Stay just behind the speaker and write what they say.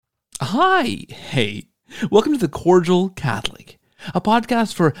Hi, hey, welcome to The Cordial Catholic, a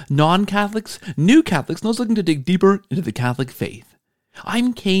podcast for non-Catholics, new Catholics, and those looking to dig deeper into the Catholic faith.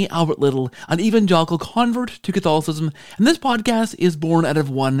 I'm K. Albert Little, an evangelical convert to Catholicism, and this podcast is born out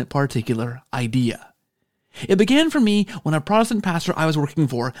of one particular idea. It began for me when a Protestant pastor I was working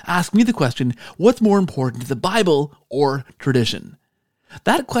for asked me the question, what's more important, the Bible or tradition?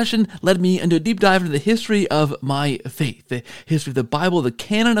 That question led me into a deep dive into the history of my faith, the history of the Bible, the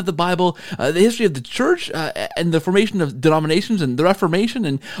canon of the Bible, the history of the church, and the formation of denominations and the Reformation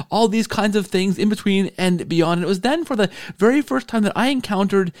and all these kinds of things in between and beyond. And it was then for the very first time that I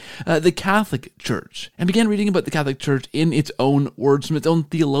encountered the Catholic Church and began reading about the Catholic Church in its own words from its own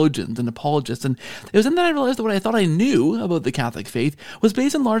theologians and apologists. And it was then that I realized that what I thought I knew about the Catholic faith was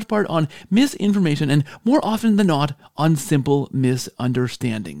based in large part on misinformation and more often than not on simple misunderstandings.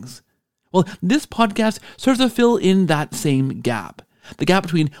 Well, this podcast serves to fill in that same gap. The gap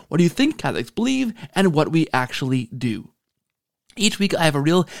between what do you think Catholics believe and what we actually do. Each week I have a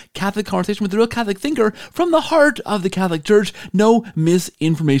real Catholic conversation with a real Catholic thinker from the heart of the Catholic Church. No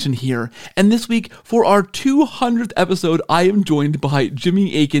misinformation here. And this week, for our 200th episode, I am joined by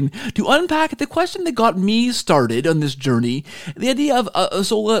Jimmy Akin to unpack the question that got me started on this journey, the idea of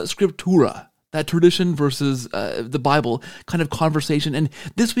Sola Scriptura. That tradition versus the Bible kind of conversation. And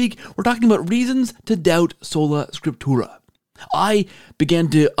this week, we're talking about reasons to doubt Sola Scriptura. I began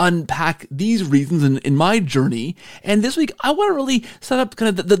to unpack these reasons in my journey. And this week, I want to really set up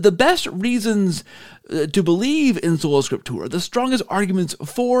kind of the best reasons to believe in Sola Scriptura, the strongest arguments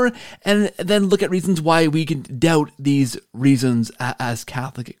for, and then look at reasons why we can doubt these reasons as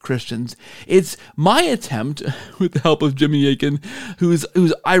Catholic Christians. It's my attempt, with the help of Jimmy Akin, who's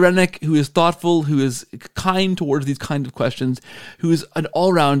ironic, who is thoughtful, who is kind towards these kinds of questions, who is an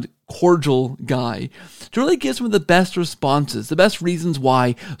all-around cordial guy, to really give some of the best responses, the best reasons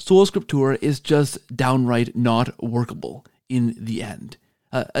why Sola Scriptura is just downright not workable in the end.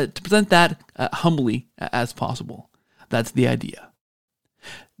 To present that humbly as possible. That's the idea.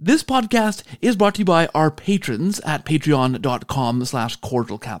 This podcast is brought to you by our patrons at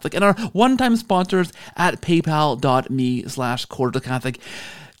patreon.com/cordialcatholic and our one-time sponsors at paypal.me/cordialcatholic.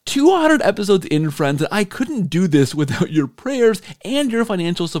 200 episodes in, friends, and I couldn't do this without your prayers and your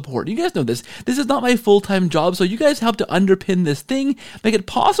financial support. You guys know this. This is not my full-time job, so you guys help to underpin this thing, make it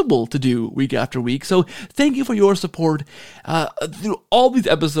possible to do week after week. So thank you for your support through all these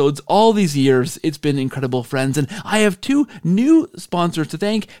episodes, all these years. It's been incredible, friends. And I have two new sponsors to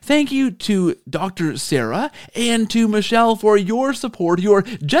thank. Thank you to Dr. Sarah and to Michelle for your support, your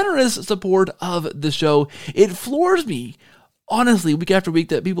generous support of the show. It floors me, honestly, week after week,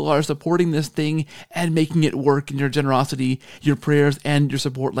 that people are supporting this thing and making it work in your generosity, your prayers, and your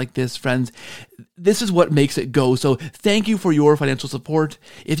support like this, friends. This is what makes it go. So thank you for your financial support.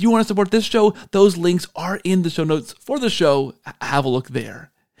 If you want to support this show, those links are in the show notes for the show. Have a look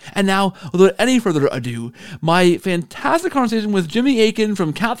there. And now, without any further ado, my fantastic conversation with Jimmy Akin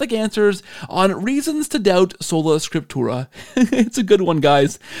from Catholic Answers on reasons to doubt Sola Scriptura. It's a good one,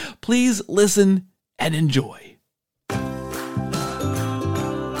 guys. Please listen and enjoy.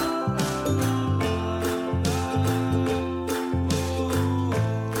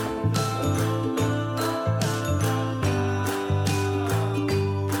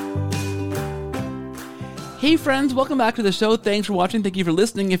 Hey friends, welcome back to the show. Thanks for watching. Thank you for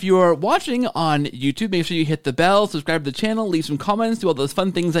listening. If you are watching on YouTube, make sure you hit the bell, subscribe to the channel, leave some comments, do all those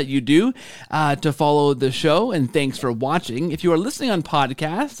fun things that you do to follow the show. And thanks for watching. If you are listening on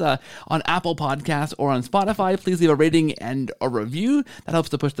podcasts, on Apple Podcasts or on Spotify, please leave a rating and a review. That helps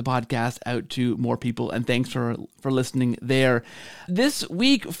to push the podcast out to more people. And thanks for listening there. This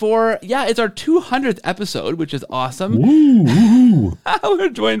week it's our 200th episode, which is awesome. Ooh. We're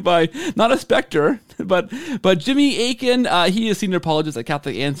joined by not a specter, but Jimmy Akin. He is senior apologist at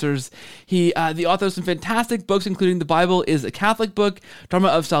Catholic Answers. He the author of some fantastic books, including The Bible is a Catholic Book, Dharma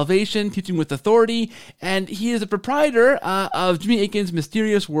of Salvation, Teaching with Authority, and he is a proprietor of Jimmy Akin's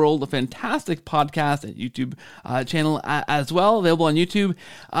Mysterious World, a fantastic podcast and YouTube channel as well, available on YouTube,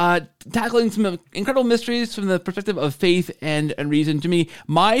 tackling some incredible mysteries from the perspective of faith and reason. Jimmy,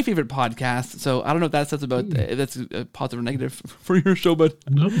 my favorite podcast, so I don't know if that says about if that's a positive or negative for your show, but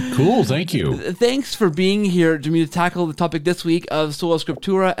cool, thank you. Thanks for being here, Jimmy, to tackle the topic this week of Sola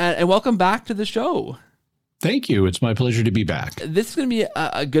Scriptura, and welcome back to the show. Thank you. It's my pleasure to be back. This is going to be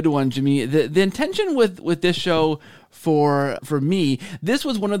a good one, Jimmy. The intention with this show for me, this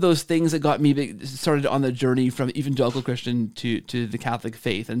was one of those things that got me started on the journey from evangelical Christian to the Catholic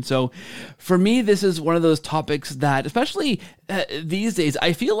faith. And so for me, this is one of those topics that, especially these days,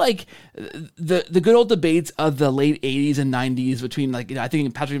 I feel like the good old debates of the late 80s and 90s between, like, I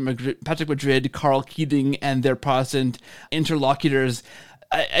think Patrick Madrid, Carl Keating, and their Protestant interlocutors,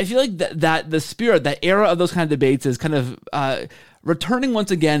 I feel like that the spirit, that era of those kind of debates is kind of returning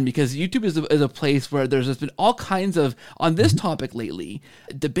once again, because YouTube is a place where there's just been all kinds of, on this topic lately,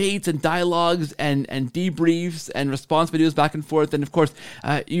 debates and dialogues and debriefs and response videos back and forth. And of course,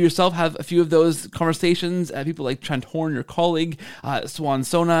 you yourself have a few of those conversations. People like Trent Horn, your colleague, Swan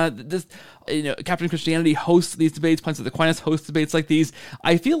Sona, Captain Christianity hosts these debates. Ponce Aquinas hosts debates like these.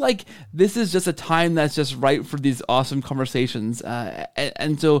 I feel like this is just a time that's just right for these awesome conversations.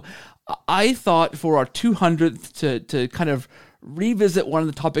 And so I thought for our 200th to kind of revisit one of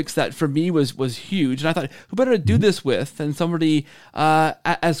the topics that for me was huge. And I thought, who better to do this with than somebody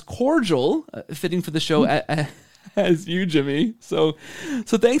as cordial, fitting for the show as you, Jimmy. So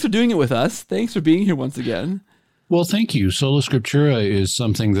thanks for doing it with us. Thanks for being here once again. Well, thank you. Sola Scriptura is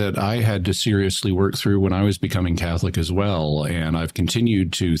something that I had to seriously work through when I was becoming Catholic as well. And I've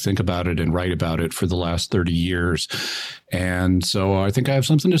continued to think about it and write about it for the last 30 years. And so I think I have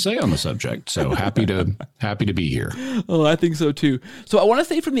something to say on the subject. So happy to be here. Oh, I think so too. So I want to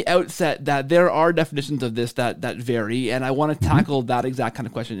say from the outset that there are definitions of this that vary, and I want to tackle that exact kind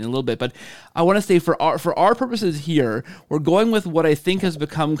of question in a little bit. But I want to say for our purposes here, we're going with what I think has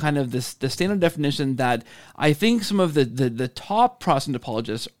become kind of the standard definition that I think some of the top Protestant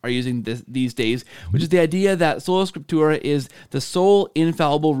apologists are using these days, which is the idea that Sola Scriptura is the sole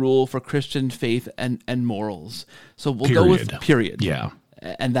infallible rule for Christian faith and morals. So we'll go with period. Yeah.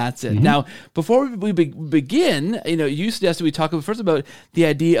 And that's it. Now, before we begin, you suggested we talk first about the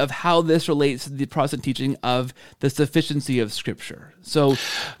idea of how this relates to the Protestant teaching of the sufficiency of Scripture. So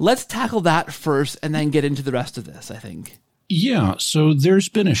let's tackle that first and then get into the rest of this, I think. Yeah, so there's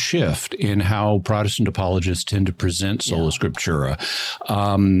been a shift in how Protestant apologists tend to present Sola Scriptura.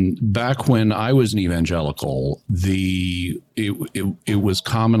 Back when I was an evangelical, it was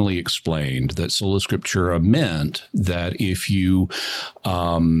commonly explained that Sola Scriptura meant that if you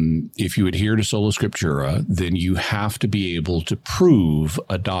adhere to Sola Scriptura, then you have to be able to prove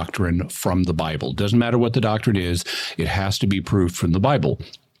a doctrine from the Bible. Doesn't matter what the doctrine is, it has to be proved from the Bible.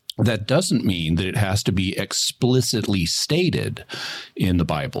 That doesn't mean that it has to be explicitly stated in the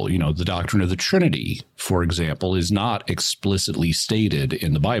Bible. The doctrine of the Trinity, for example, is not explicitly stated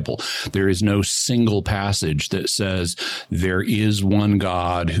in the Bible. There is no single passage that says there is one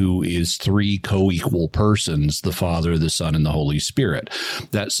God who is three co-equal persons, the Father, the Son, and the Holy Spirit.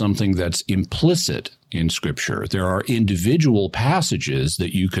 That's something that's implicit in Scripture. There are individual passages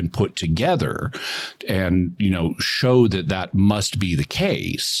that you can put together and, show that must be the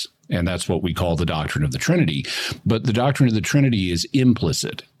case. And that's what we call the doctrine of the Trinity. But the doctrine of the Trinity is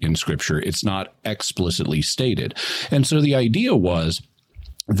implicit in Scripture. It's not explicitly stated. And so the idea was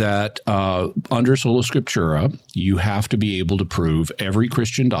that under Sola Scriptura, you have to be able to prove every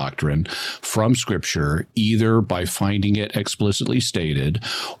Christian doctrine from Scripture, either by finding it explicitly stated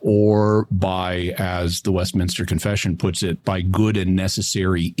or by, as the Westminster Confession puts it, by good and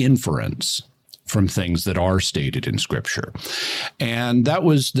necessary inference from things that are stated in Scripture. And that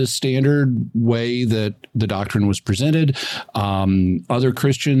was the standard way that the doctrine was presented. Other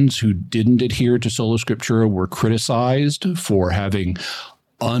Christians who didn't adhere to Sola Scriptura were criticized for having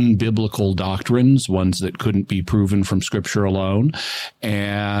unbiblical doctrines, ones that couldn't be proven from Scripture alone.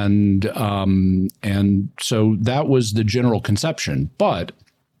 And so that was the general conception. But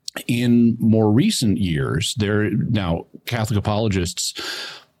in more recent years, now Catholic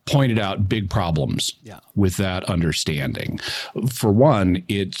apologists pointed out big problems with that understanding. For one,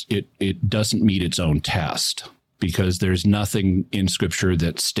 it doesn't meet its own test, because there's nothing in Scripture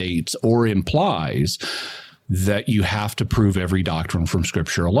that states or implies that you have to prove every doctrine from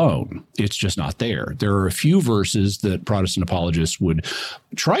Scripture alone. It's just not there. There are a few verses that Protestant apologists would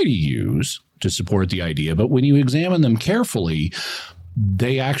try to use to support the idea, but when you examine them carefully,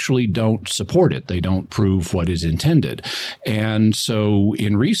 they actually don't support it. They don't prove what is intended. And so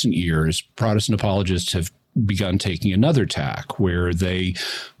in recent years, Protestant apologists have begun taking another tack where they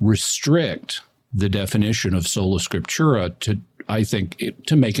restrict the definition of Sola Scriptura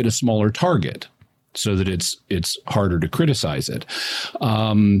to make it a smaller target, so that it's harder to criticize it.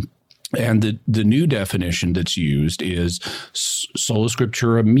 And the new definition that's used is sola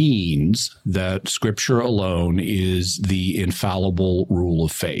scriptura means that Scripture alone is the infallible rule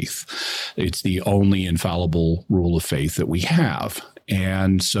of faith. It's the only infallible rule of faith that we have.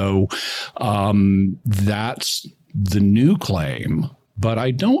 And so that's the new claim. But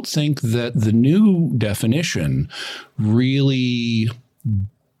I don't think that the new definition really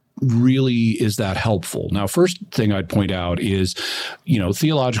is that helpful. Now, first thing I'd point out is,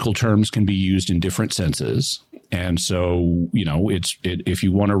 theological terms can be used in different senses. And so, if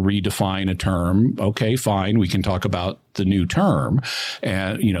you want to redefine a term, okay, fine, we can talk about the new term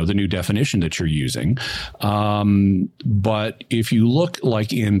and, the new definition that you're using. But if you look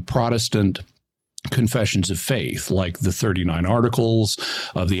like in Protestant confessions of faith, like the 39 Articles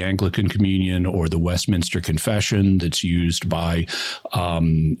of the Anglican Communion or the Westminster Confession that's used by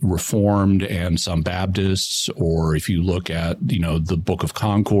Reformed and some Baptists, or if you look at, the Book of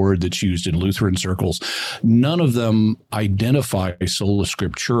Concord that's used in Lutheran circles, none of them identify sola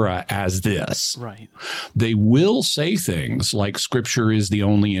scriptura as this. Right. They will say things like Scripture is the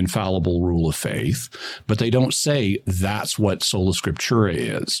only infallible rule of faith, but they don't say that's what sola scriptura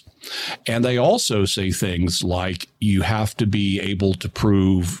is. And they also say things like you have to be able to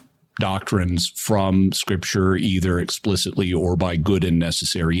prove doctrines from Scripture either explicitly or by good and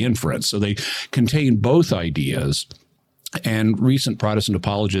necessary inference. So they contain both ideas. And recent Protestant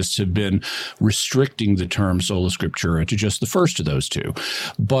apologists have been restricting the term sola scriptura to just the first of those two.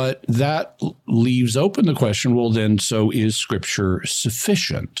 But that leaves open the question, well, then, so is Scripture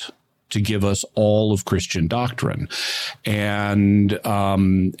sufficient to give us all of Christian doctrine? And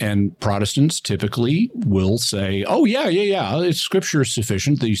Protestants typically will say, oh, yeah, Scripture is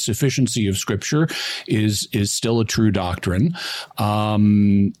sufficient. The sufficiency of Scripture is still a true doctrine.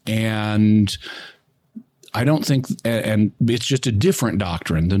 And I don't think, and it's just a different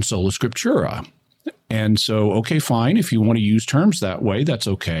doctrine than sola scriptura. And so, okay, fine. If you want to use terms that way, that's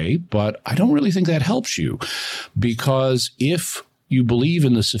okay. But I don't really think that helps you, because if you believe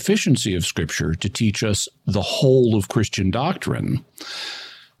in the sufficiency of Scripture to teach us the whole of Christian doctrine,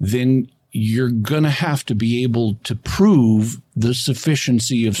 then you're going to have to be able to prove the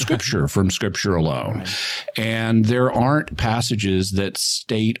sufficiency of Scripture from Scripture alone. Right. And there aren't passages that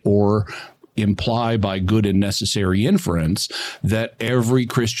state or imply by good and necessary inference that every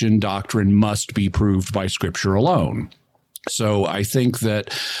Christian doctrine must be proved by Scripture alone. So I think that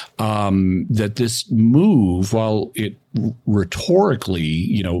that this move, while it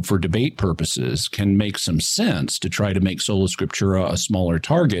rhetorically, for debate purposes, can make some sense to try to make sola scriptura a smaller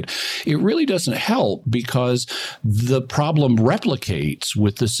target, it really doesn't help, because the problem replicates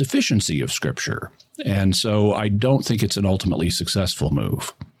with the sufficiency of Scripture. And so I don't think it's an ultimately successful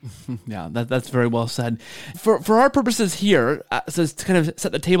move. Yeah, that's very well said. For our purposes here, so to kind of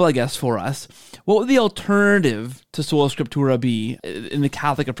set the table, I guess, for us, what would the alternative to sola scriptura be in the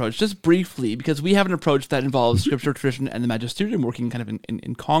Catholic approach? Just briefly, because we have an approach that involves Scripture, tradition, and the magisterium working kind of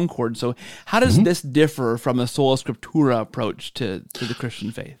in concord. So how does this differ from a sola scriptura approach to the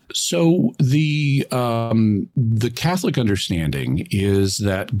Christian faith? So the Catholic understanding is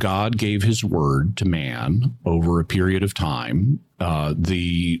that God gave His word to man over a period of time.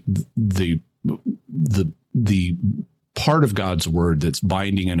 The part of God's word that's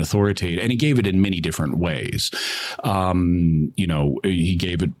binding and authoritative, and He gave it in many different ways. He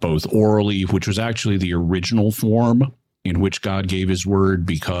gave it both orally, which was actually the original form in which God gave His word,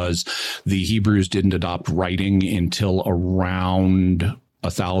 because the Hebrews didn't adopt writing until around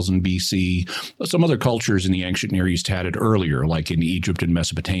 1000 BC. Some other cultures in the ancient Near East had it earlier, like in Egypt and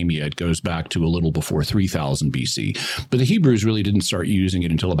Mesopotamia. It goes back to a little before 3000 BC. But the Hebrews really didn't start using it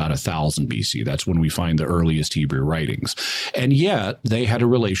until about 1000 BC. That's when we find the earliest Hebrew writings. And yet they had a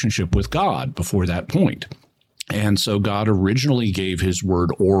relationship with God before that point. And so God originally gave His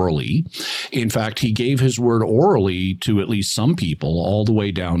word orally. In fact, He gave His word orally to at least some people all the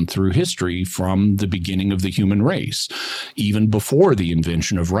way down through history from the beginning of the human race, even before the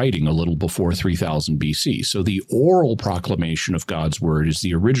invention of writing, a little before 3000 BC. So the oral proclamation of God's word is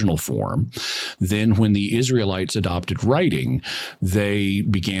the original form. Then when the Israelites adopted writing, they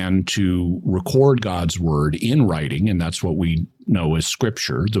began to record God's word in writing, and that's what we know as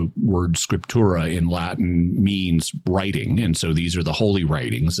Scripture. The word Scriptura in Latin means writing, and so these are the holy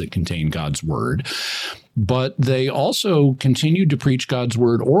writings that contain God's word. But they also continued to preach God's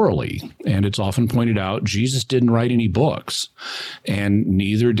word orally, and it's often pointed out Jesus didn't write any books, and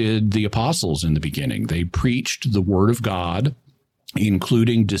neither did the apostles in the beginning. They preached the word of God,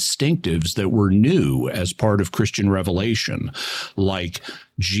 including distinctives that were new as part of Christian revelation, like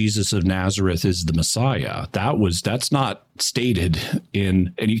Jesus of Nazareth is the Messiah. That's not stated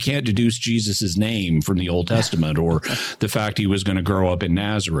in, and you can't deduce Jesus's name from the Old Testament or the fact he was going to grow up in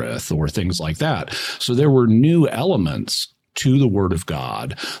Nazareth or things like that. So there were new elements to the Word of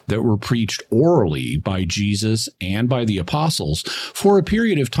God that were preached orally by Jesus and by the apostles for a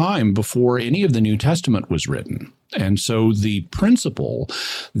period of time before any of the New Testament was written. And so the principle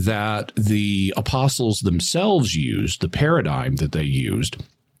that the apostles themselves used, the paradigm that they used,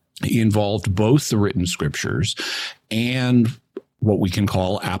 involved both the written scriptures and what we can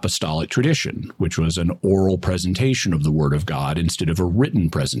call apostolic tradition, which was an oral presentation of the Word of God instead of a written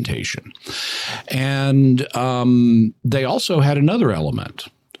presentation. And they also had another element,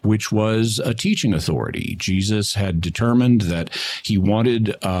 which was a teaching authority. Jesus had determined that he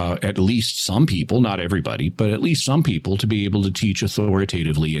wanted at least some people, not everybody, but at least some people to be able to teach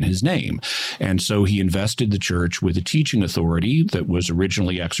authoritatively in his name. And so he invested the church with a teaching authority that was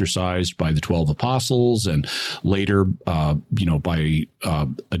originally exercised by the 12 apostles and later, by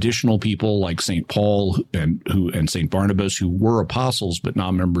additional people like St. Paul and St. Barnabas, who were apostles but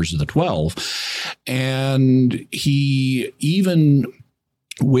not members of the 12. And he even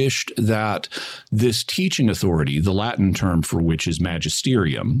wished that this teaching authority, the Latin term for which is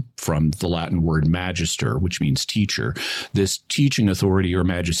magisterium, from the Latin word magister, which means teacher, this teaching authority or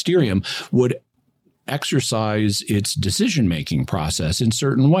magisterium would exercise its decision-making process in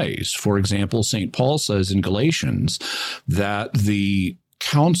certain ways. For example, St. Paul says in Galatians that the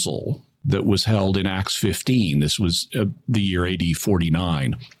council that was held in Acts 15, this was the year AD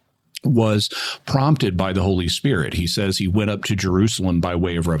 49, was prompted by the Holy Spirit. He says he went up to Jerusalem by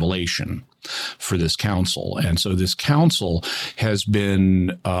way of revelation for this council. And so this council has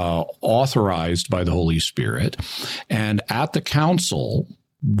been authorized by the Holy Spirit. And at the council,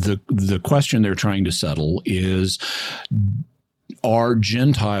 the question they're trying to settle is, are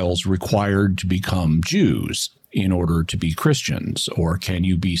Gentiles required to become Jews in order to be Christians? Or can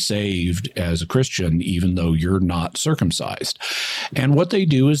you be saved as a Christian even though you're not circumcised? And what they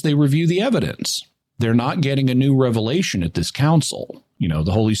do is they review the evidence. They're not getting a new revelation at this council.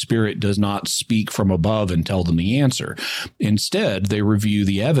 The Holy Spirit does not speak from above and tell them the answer. Instead, they review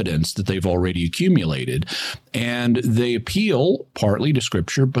the evidence that they've already accumulated, and they appeal partly to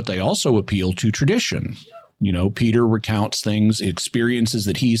Scripture, but they also appeal to tradition. Peter recounts experiences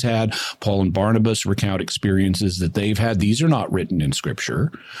that he's had. Paul and Barnabas recount experiences that they've had. These are not written in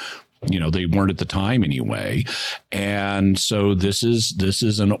Scripture. They weren't at the time anyway. And so this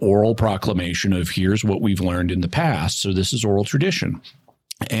is an oral proclamation of here's what we've learned in the past. So this is oral tradition.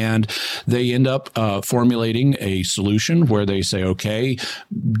 And they end up formulating a solution where they say, okay,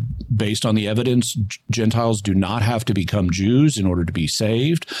 based on the evidence, Gentiles do not have to become Jews in order to be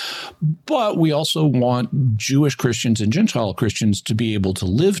saved. But we also want Jewish Christians and Gentile Christians to be able to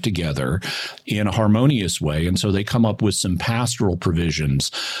live together in a harmonious way. And so they come up with some pastoral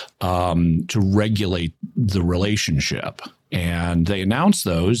provisions to regulate the relationship. And they announce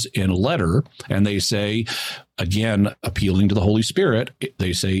those in a letter, and they say, again, appealing to the Holy Spirit,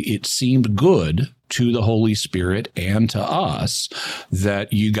 they say, it seemed good to the Holy Spirit and to us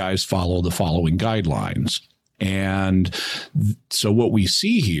that you guys follow the following guidelines. And so what we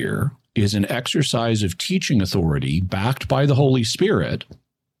see here is an exercise of teaching authority backed by the Holy Spirit,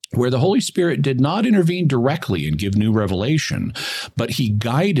 where the Holy Spirit did not intervene directly and give new revelation, but he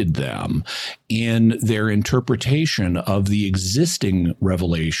guided them in their interpretation of the existing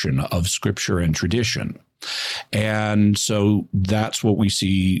revelation of Scripture and tradition. And so that's what we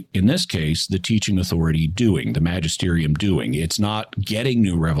see in this case, the teaching authority doing, the magisterium doing. It's not getting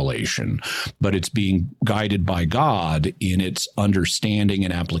new revelation, but it's being guided by God in its understanding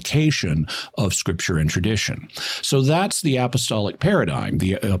and application of Scripture and tradition. So that's the apostolic paradigm.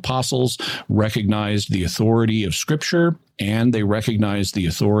 The apostles recognized the authority of Scripture, and they recognized the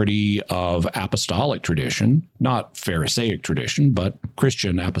authority of apostolic tradition, not Pharisaic tradition, but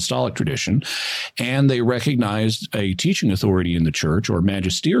Christian apostolic tradition. And they recognized a teaching authority in the church, or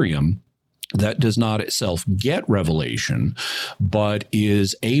magisterium, that does not itself get revelation, but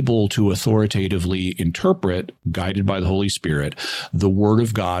is able to authoritatively interpret, guided by the Holy Spirit, the Word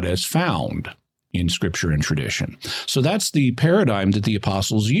of God as found in Scripture and tradition. So that's the paradigm that the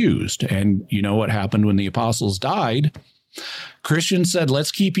apostles used. And you know what happened when the apostles died? Christians said,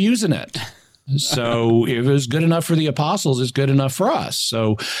 let's keep using it. So if it was good enough for the apostles, it's good enough for us.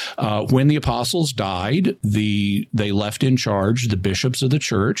 So when the apostles died, they left in charge the bishops of the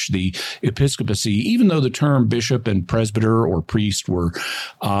church, the episcopacy, even though the term bishop and presbyter or priest were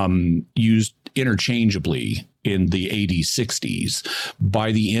used interchangeably in the AD 60s.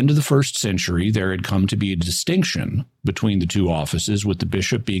 By the end of the first century, there had come to be a distinction between the two offices, with the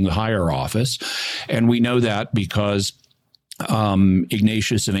bishop being the higher office. And we know that because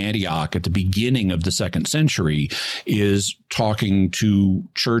Ignatius of Antioch at the beginning of the second century is talking to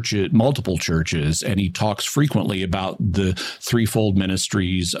multiple churches, and he talks frequently about the threefold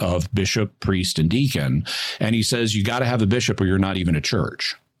ministries of bishop, priest, and deacon. And he says, you got to have a bishop or you're not even a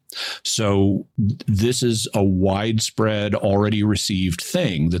church. So this is a widespread, already received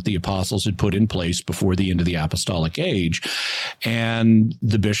thing that the apostles had put in place before the end of the apostolic age. And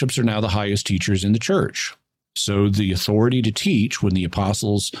the bishops are now the highest teachers in the church. So the authority to teach, when the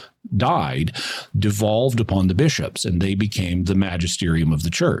apostles died, devolved upon the bishops, and they became the magisterium of the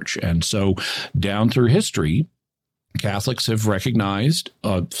church. And so down through history, Catholics have recognized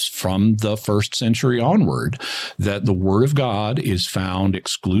from the first century onward that the Word of God is found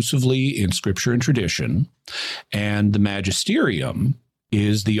exclusively in Scripture and tradition, and the magisterium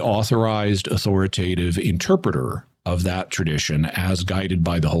is the authorized, authoritative interpreter of that tradition as guided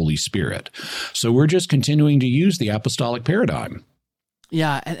by the Holy Spirit. So we're just continuing to use the apostolic paradigm.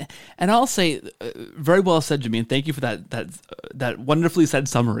 Yeah, and I'll say, very well said, Jimmy, and thank you for that wonderfully said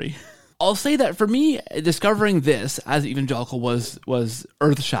summary. I'll say that for me, discovering this as evangelical was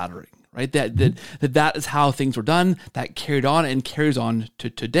earth-shattering, right? That is how things were done, that carried on and carries on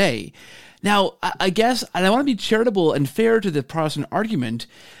to today. Now, I guess, and I want to be charitable and fair to the Protestant argument,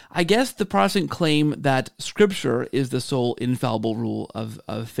 I guess the Protestant claim that Scripture is the sole infallible rule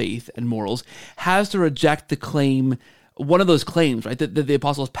of faith and morals has to reject the claim, one of those claims, right, that the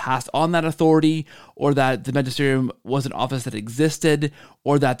apostles passed on that authority, or that the magisterium was an office that existed,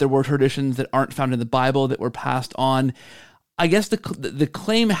 or that there were traditions that aren't found in the Bible that were passed on. I guess the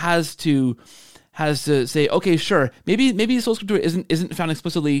claim has to say, okay, sure, maybe sola scriptura isn't found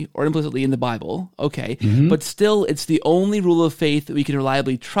explicitly or implicitly in the Bible, okay, but still it's the only rule of faith that we can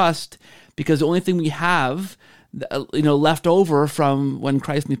reliably trust, because the only thing we have, left over from when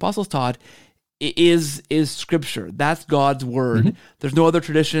Christ and the apostles taught is Scripture. That's God's word. There's no other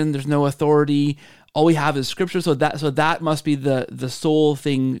tradition. There's no authority. All we have is Scripture. So that must be the sole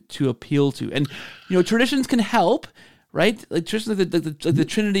thing to appeal to. And traditions can help, right? Like traditions like the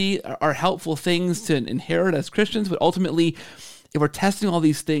Trinity are helpful things to inherit as Christians. But ultimately, if we're testing all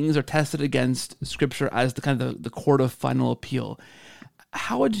these things, are tested against Scripture as the kind of the court of final appeal.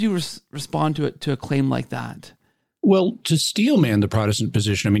 How would you respond to a claim like that? Well, to steelman the Protestant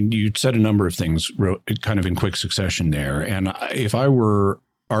position, I mean, you said a number of things kind of in quick succession there. And if I were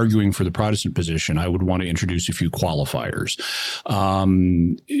arguing for the Protestant position, I would want to introduce a few qualifiers.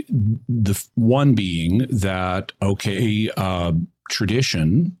 The one being that,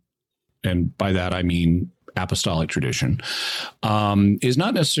 tradition, and by that I mean apostolic tradition, is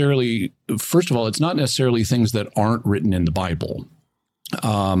not necessarily, first of all, it's not necessarily things that aren't written in the Bible.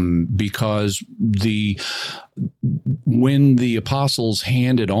 Because when the apostles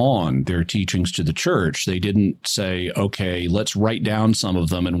handed on their teachings to the church, they didn't say, okay, let's write down some of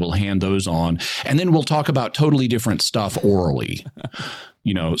them and we'll hand those on, and then we'll talk about totally different stuff orally.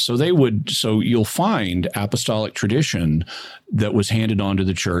 So you'll find apostolic tradition that was handed on to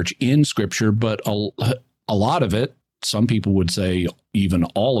the church in Scripture, but a lot of it, some people would say even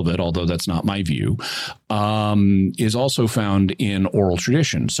all of it, although that's not my view, is also found in oral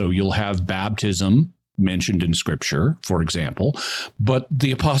tradition. So you'll have baptism mentioned in Scripture, for example, but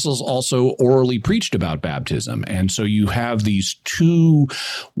the apostles also orally preached about baptism. And so you have these two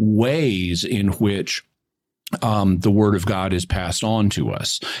ways in which the Word of God is passed on to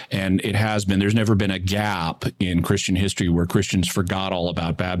us. And it has been, there's never been a gap in Christian history where Christians forgot all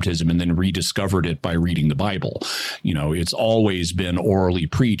about baptism and then rediscovered it by reading the Bible. It's always been orally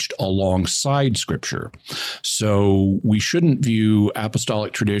preached alongside Scripture. So we shouldn't view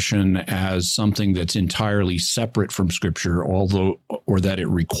apostolic tradition as something that's entirely separate from Scripture, or that it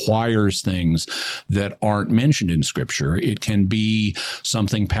requires things that aren't mentioned in Scripture. It can be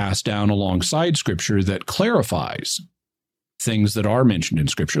something passed down alongside Scripture that clarifies things that are mentioned in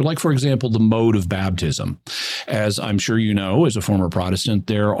Scripture, like, for example, the mode of baptism. As I'm sure you know, as a former Protestant,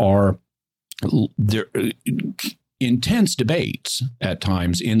 there are intense debates at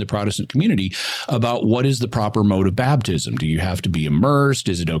times in the Protestant community about what is the proper mode of baptism. Do you have to be immersed?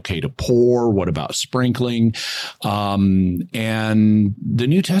 Is it okay to pour? What about sprinkling? And the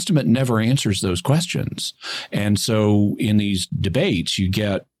New Testament never answers those questions. And so in these debates, you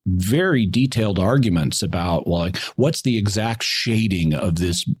get very detailed arguments about, well, like, what's the exact shading of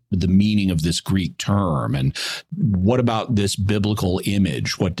this, the meaning of this Greek term, and what about this biblical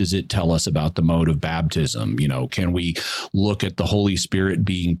image? What does it tell us about the mode of baptism? You know, can we look at the Holy Spirit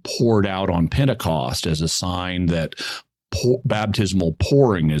being poured out on Pentecost as a sign that baptismal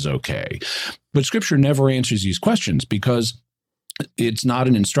pouring is okay? But Scripture never answers these questions because it's not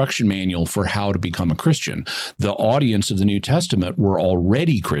an instruction manual for how to become a Christian. The audience of the New Testament were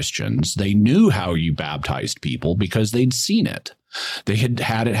already Christians. They knew how you baptized people because they'd seen it. They had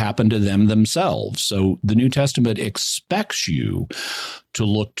had it happen to them themselves. So the New Testament expects you to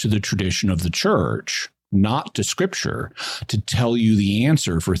look to the tradition of the church, not to Scripture, to tell you the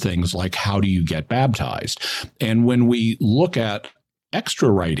answer for things like how do you get baptized. And when we look at extra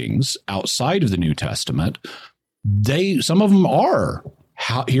writings outside of the New Testament, some of them are,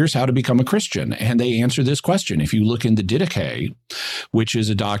 here's how to become a Christian. And they answer this question. If you look in the Didache, which is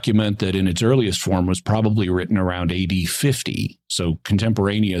a document that in its earliest form was probably written around AD 50, so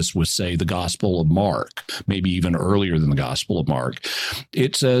contemporaneous with, say, the Gospel of Mark, maybe even earlier than the Gospel of Mark,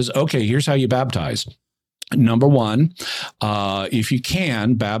 it says, okay, here's how you baptize. Number one, if you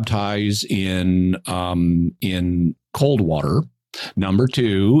can, baptize in cold water. Number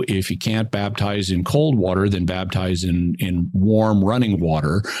two, if you can't baptize in cold water, then baptize in warm running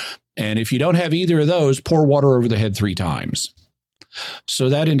water. And if you don't have either of those, pour water over the head 3 times. So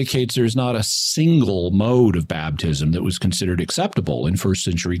that indicates there's not a single mode of baptism that was considered acceptable in first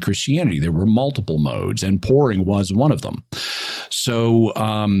century Christianity. There were multiple modes, and pouring was one of them.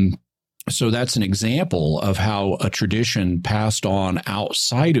 So that's an example of how a tradition passed on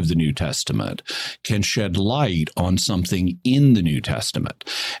outside of the New Testament can shed light on something in the New Testament.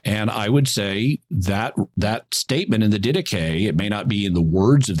 And I would say that statement in the Didache, it may not be in the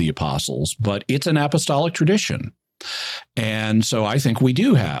words of the apostles, but it's an apostolic tradition. And so I think we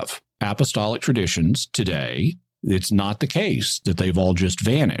do have apostolic traditions today. It's not the case that they've all just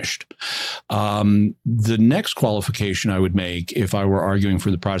vanished. The next qualification I would make if I were arguing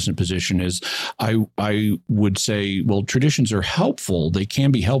for the Protestant position is I would say, well, traditions are helpful. They can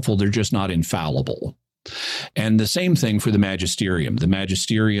be helpful. They're just not infallible. And the same thing for the magisterium. The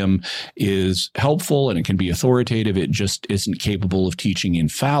magisterium is helpful and it can be authoritative. It just isn't capable of teaching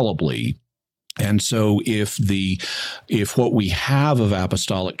infallibly. And so if what we have of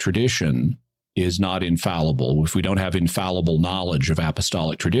apostolic tradition is not infallible, if we don't have infallible knowledge of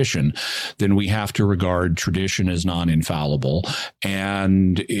apostolic tradition, then we have to regard tradition as non-infallible.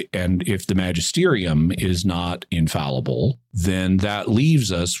 And if the magisterium is not infallible, then that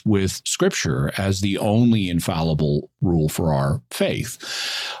leaves us with Scripture as the only infallible rule for our faith.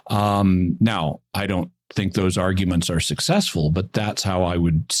 Now, I don't think those arguments are successful, but that's how I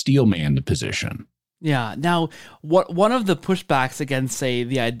would steelman the position. Yeah. Now, one of the pushbacks against, say,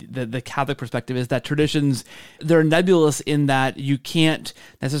 the Catholic perspective is that traditions, they're nebulous in that you can't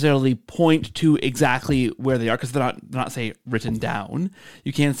necessarily point to exactly where they are because they're not say written down.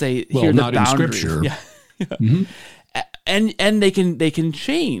 You can't say here the boundaries. In Scripture. Yeah. Mm-hmm. And they can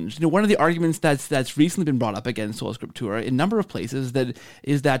change. You know, one of the arguments that's recently been brought up against Sola Scriptura in a number of places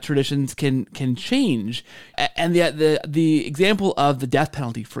is that traditions can change. And the example of the death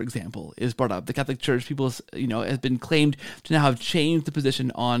penalty, for example, is brought up. The Catholic Church, has been claimed to now have changed the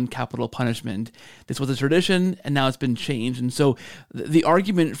position on capital punishment. This was a tradition, and now it's been changed. And so the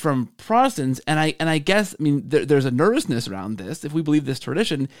argument from Protestants, and I guess, there's a nervousness around this. If we believe this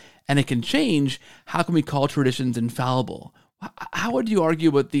tradition and it can change, how can we call traditions infallible? How would you argue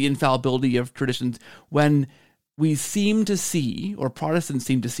about the infallibility of traditions when we seem to see, or Protestants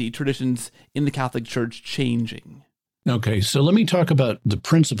seem to see, traditions in the Catholic Church changing? Okay, so let me talk about the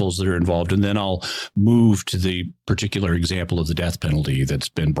principles that are involved, and then I'll move to the particular example of the death penalty that's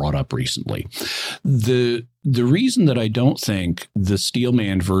been brought up recently. The reason that I don't think the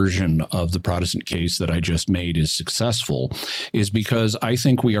steelman version of the Protestant case that I just made is successful is because I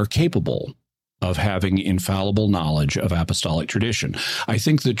think we are capable of having infallible knowledge of apostolic tradition. I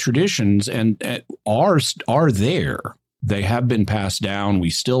think the traditions are there. They have been passed down. We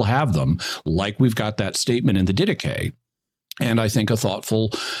still have them, like we've got that statement in the Didache. And I think a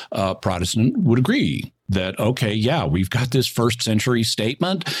thoughtful Protestant would agree that, okay, yeah, we've got this first century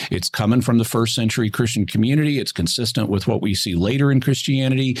statement. It's coming from the first century Christian community. It's consistent with what we see later in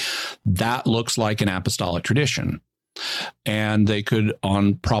Christianity. That looks like an apostolic tradition. And they could,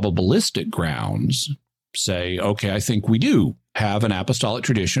 on probabilistic grounds, say, okay, I think we do have an apostolic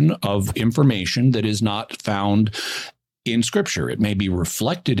tradition of information that is not found in Scripture. It may be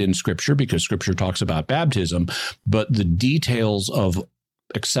reflected in Scripture because Scripture talks about baptism, but the details of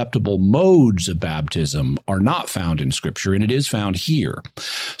acceptable modes of baptism are not found in Scripture, and it is found here.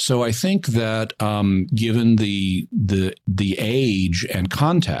 So I think that given the age and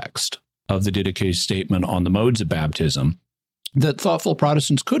context of the Didache statement on the modes of baptism, that thoughtful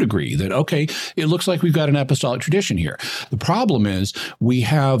Protestants could agree that, okay, it looks like we've got an apostolic tradition here. The problem is we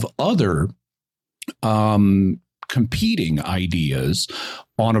have other competing ideas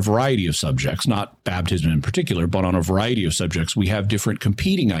on a variety of subjects, not baptism in particular, but on a variety of subjects. We have different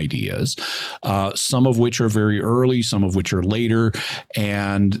competing ideas, some of which are very early, some of which are later,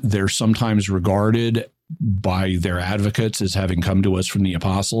 and they're sometimes regarded by their advocates as having come to us from the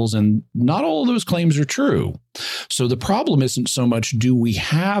apostles, and not all of those claims are true. So the problem isn't so much do we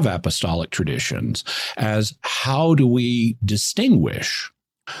have apostolic traditions as how do we distinguish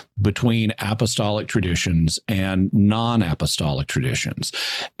between apostolic traditions and non-apostolic traditions.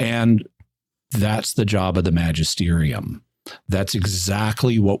 And that's the job of the magisterium. That's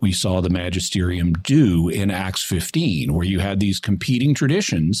exactly what we saw the magisterium do in Acts 15, where you had these competing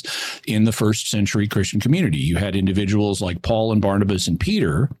traditions in the first century Christian community. You had individuals like Paul and Barnabas and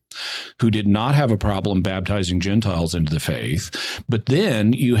Peter who did not have a problem baptizing Gentiles into the faith. But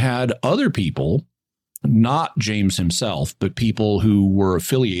then you had other people, not James himself, but people who were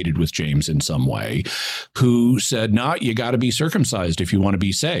affiliated with James in some way, who said, no, you got to be circumcised if you want to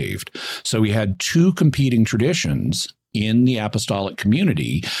be saved. So we had two competing traditions in the apostolic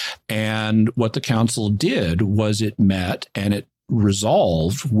community. And what the council did was it met and it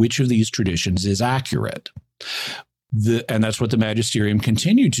resolved which of these traditions is accurate. And that's what the magisterium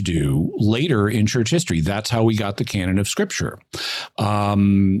continued to do later in church history. That's how we got the canon of Scripture.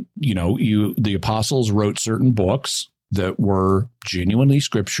 The apostles wrote certain books that were genuinely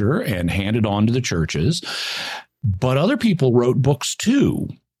Scripture and handed on to the churches, but other people wrote books too.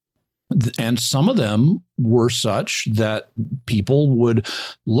 And some of them were such that people would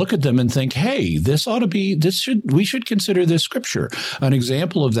look at them and think, hey, we should consider this Scripture. An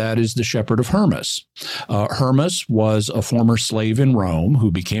example of that is the Shepherd of Hermas. Hermas was a former slave in Rome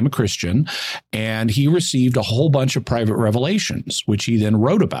who became a Christian, and he received a whole bunch of private revelations, which he then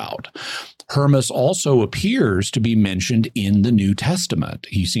wrote about. Hermas also appears to be mentioned in the New Testament.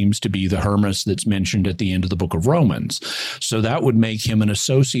 He seems to be the Hermas that's mentioned at the end of the book of Romans. So that would make him an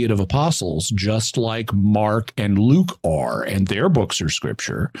associate of apostles, just like Mark and Luke are, and their books are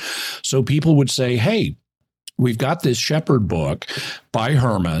Scripture. So people would say, hey, we've got this shepherd book by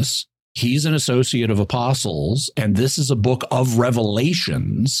Hermas. He's an associate of apostles, and this is a book of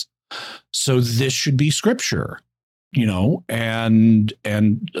revelations. So this should be Scripture. And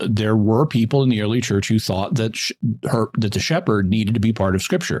there were people in the early church who thought that that the shepherd needed to be part of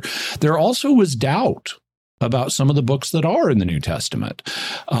Scripture. There also was doubt about some of the books that are in the New Testament.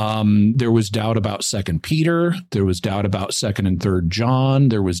 There was doubt about 2 Peter. There was doubt about 2nd and 3rd John.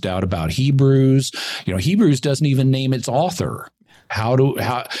 There was doubt about Hebrews. Hebrews doesn't even name its author. How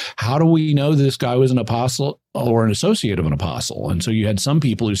do we know this guy was an apostle or an associate of an apostle? And so you had some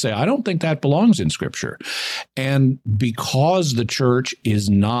people who say, I don't think that belongs in Scripture. And because the church is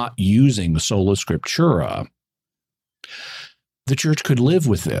not using sola scriptura, the church could live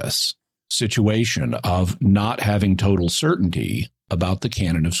with this situation of not having total certainty about the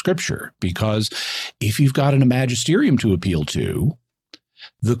canon of Scripture. Because if you've got a magisterium to appeal to,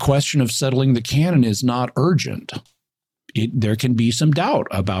 the question of settling the canon is not urgent. There can be some doubt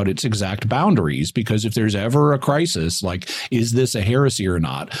about its exact boundaries, because if there's ever a crisis, like, is this a heresy or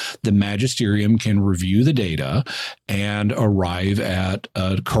not, the magisterium can review the data and arrive at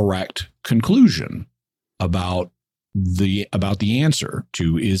a correct conclusion about the answer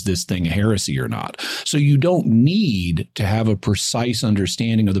to, is this thing a heresy or not? So you don't need to have a precise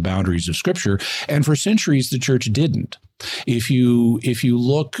understanding of the boundaries of Scripture. And for centuries, the church didn't. If you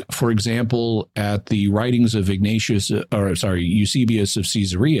look, for example, at the writings of Eusebius of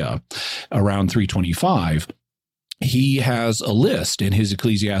Caesarea around 325, he has a list in his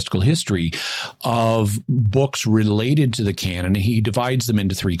ecclesiastical history of books related to the canon. He divides them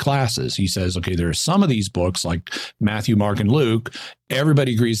into three classes. He says, okay, there are some of these books like Matthew, Mark, and Luke.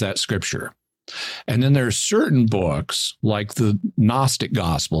 Everybody agrees that's Scripture. And then there are certain books like the Gnostic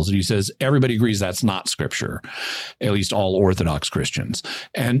Gospels, and he says everybody agrees that's not Scripture, at least all Orthodox Christians.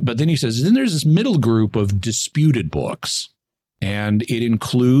 But then he says, then there's this middle group of disputed books. And it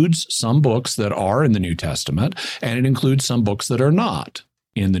includes some books that are in the New Testament, and it includes some books that are not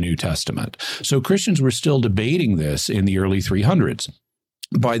in the New Testament. So Christians were still debating this in the early 300s.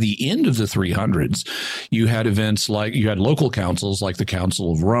 By the end of the 300s, you had local councils like the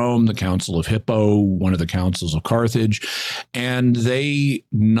Council of Rome, the Council of Hippo, one of the councils of Carthage, and they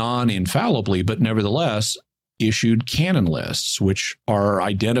non-infallibly, but nevertheless, issued canon lists, which are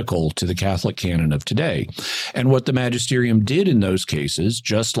identical to the Catholic canon of today. And what the magisterium did in those cases,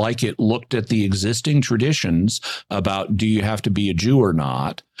 just like it looked at the existing traditions about do you have to be a Jew or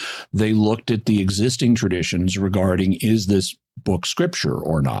not, they looked at the existing traditions regarding is this book scripture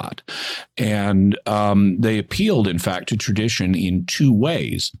or not. And they appealed, in fact, to tradition in two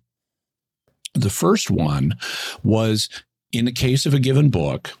ways. The first one was, in the case of a given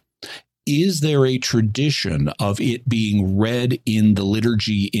book, is there a tradition of it being read in the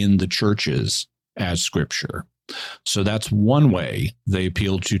liturgy in the churches as scripture? So that's one way they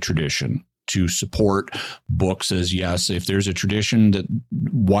appealed to tradition, to support books as, yes, if there's a tradition that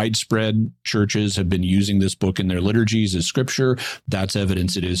widespread churches have been using this book in their liturgies as scripture, that's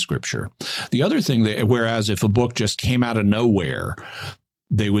evidence it is scripture. The other thing, whereas if a book just came out of nowhere,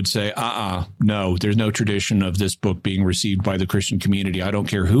 they would say, no, there's no tradition of this book being received by the Christian community. I don't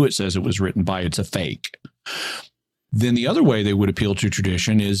care who it says it was written by, it's a fake. Then the other way they would appeal to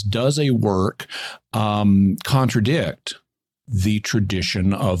tradition is, does a work contradict the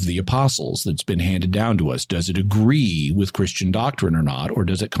tradition of the apostles that's been handed down to us? Does it agree with Christian doctrine or not, or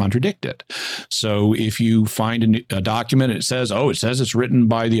does it contradict it? So if you find a document, it says it's written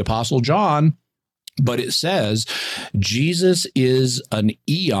by the apostle John, but it says Jesus is an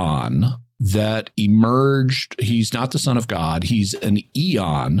eon that emerged. He's not the Son of God. He's an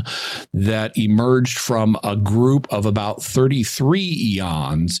eon that emerged from a group of about 33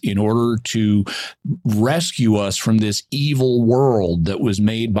 eons in order to rescue us from this evil world that was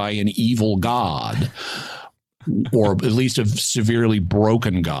made by an evil God, or at least a severely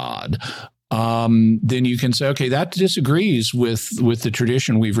broken God. Then you can say, okay, that disagrees with the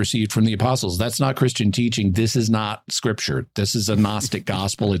tradition we've received from the apostles. That's not Christian teaching. This is not scripture. This is a Gnostic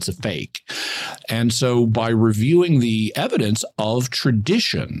gospel. It's a fake. And so by reviewing the evidence of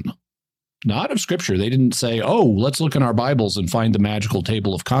tradition, not of scripture, they didn't say, let's look in our Bibles and find the magical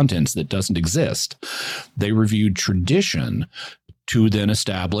table of contents that doesn't exist. They reviewed tradition to then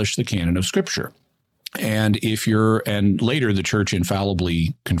establish the canon of scripture. And and later the church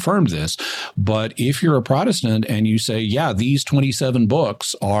infallibly confirmed this, but if you're a Protestant and you say, yeah, these 27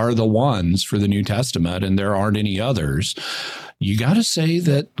 books are the ones for the New Testament and there aren't any others, you got to say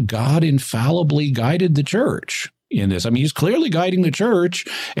that God infallibly guided the church in this. I mean, he's clearly guiding the church.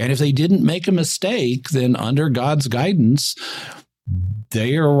 And if they didn't make a mistake, then under God's guidance,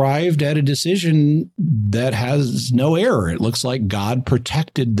 they arrived at a decision that has no error. It looks like God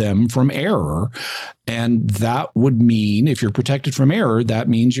protected them from error. And that would mean, if you're protected from error, that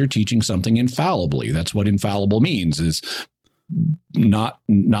means you're teaching something infallibly. That's what infallible means, is not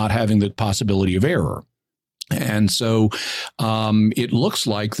having the possibility of error. And so it looks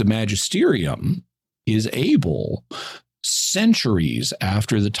like the magisterium is able, centuries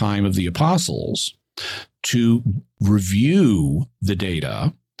after the time of the apostles, to review the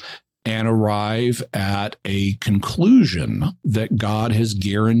data and arrive at a conclusion that God has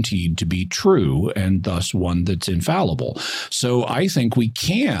guaranteed to be true, and thus one that's infallible. So I think we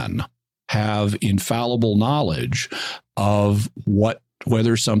can have infallible knowledge of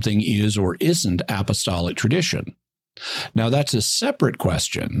whether something is or isn't apostolic tradition. Now, that's a separate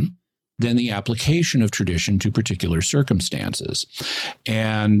question than the application of tradition to particular circumstances.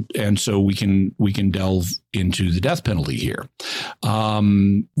 And so we can delve into the death penalty here.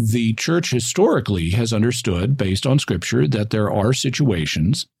 The church historically has understood, based on scripture, that there are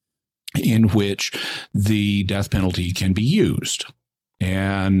situations in which the death penalty can be used.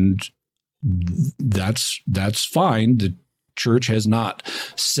 And that's fine. The church has not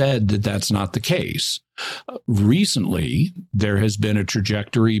said that that's not the case. Recently, there has been a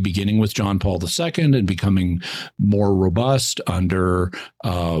trajectory beginning with John Paul II and becoming more robust under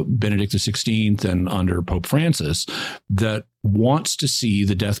Benedict XVI and under Pope Francis that wants to see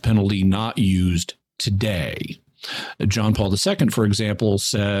the death penalty not used today. John Paul II, for example,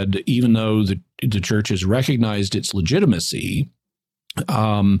 said even though the church has recognized its legitimacy,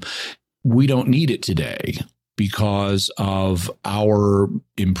 we don't need it today, because of our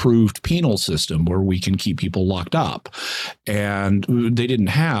improved penal system where we can keep people locked up. And they didn't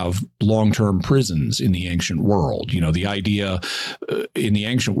have long-term prisons in the ancient world. You know, the idea in the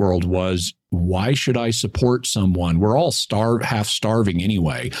ancient world was, why should I support someone? We're all half starving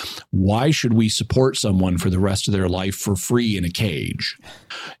anyway. Why should we support someone for the rest of their life for free in a cage?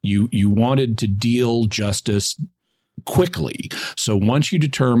 You wanted to deal justice quickly. So once you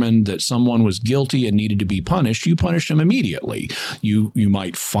determined that someone was guilty and needed to be punished, you punished them immediately. You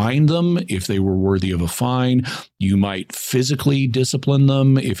might fine them if they were worthy of a fine. You might physically discipline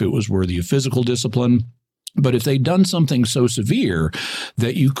them if it was worthy of physical discipline. But if they'd done something so severe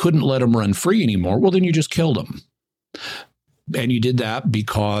that you couldn't let them run free anymore, well, then you just killed them. And you did that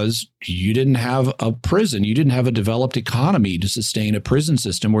because you didn't have a prison. You didn't have a developed economy to sustain a prison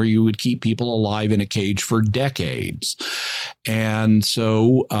system where you would keep people alive in a cage for decades. And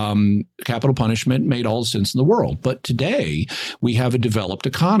so capital punishment made all the sense in the world. But today we have a developed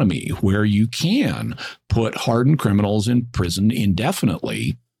economy where you can put hardened criminals in prison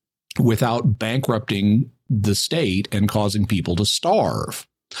indefinitely without bankrupting the state and causing people to starve.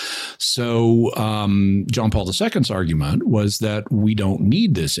 So John Paul II's argument was that we don't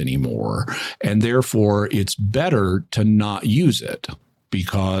need this anymore, and therefore it's better to not use it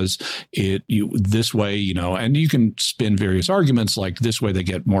because this way, and you can spin various arguments like this way they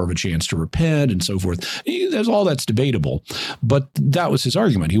get more of a chance to repent and so forth. That's debatable. But that was his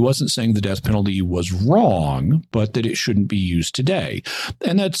argument. He wasn't saying the death penalty was wrong, but that it shouldn't be used today.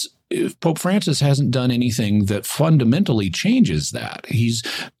 And that's Pope Francis hasn't done anything that fundamentally changes that. He's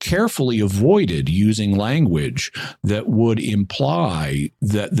carefully avoided using language that would imply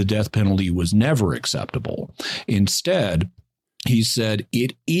that the death penalty was never acceptable. Instead, he said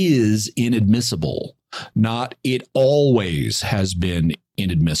it is inadmissible, not it always has been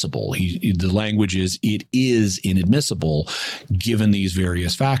inadmissible. The language is it is inadmissible given these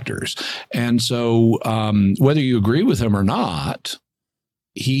various factors. And so whether you agree with him or not,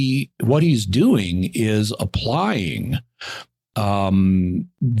 what he's doing is applying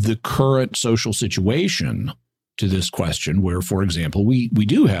the current social situation to this question where, for example, we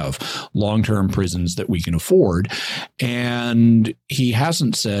do have long-term prisons that we can afford. And he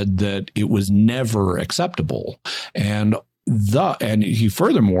hasn't said that it was never acceptable. And he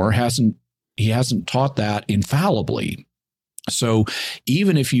furthermore hasn't taught that infallibly. So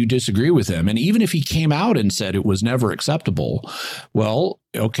even if you disagree with him, and even if he came out and said it was never acceptable, well,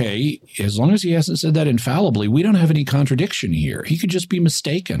 okay, as long as he hasn't said that infallibly, we don't have any contradiction here. He could just be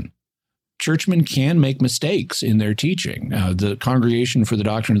mistaken. Churchmen can make mistakes in their teaching. The Congregation for the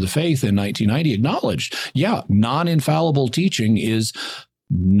Doctrine of the Faith in 1990 acknowledged, non-infallible teaching is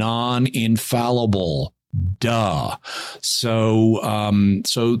non-infallible. Duh. So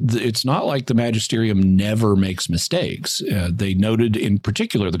it's not like the magisterium never makes mistakes. They noted in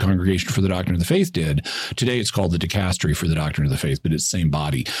particular, the Congregation for the Doctrine of the Faith did. Today it's called the Dicastery for the Doctrine of the Faith, but it's the same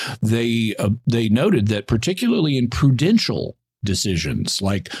body. They noted that particularly in prudential decisions,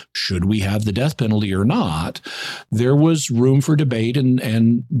 like should we have the death penalty or not, there was room for debate,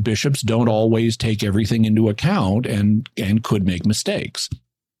 and bishops don't always take everything into account and could make mistakes.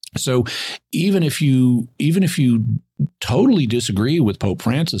 So even if you totally disagree with Pope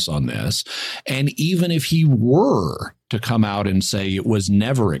Francis on this, and even if he were to come out and say it was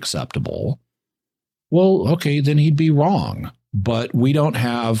never acceptable, well, okay, then he'd be wrong. But we don't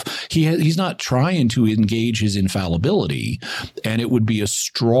have, he's not trying to engage his infallibility, and it would be a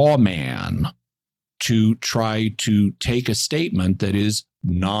straw man to try to take a statement that is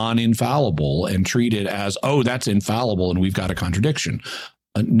non-infallible and treat it as, oh, that's infallible and we've got a contradiction.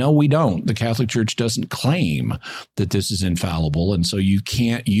 No, we don't. The Catholic Church doesn't claim that this is infallible, and so you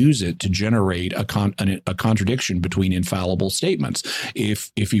can't use it to generate a contradiction between infallible statements.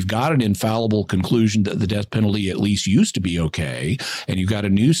 If you've got an infallible conclusion that the death penalty at least used to be okay, and you've got a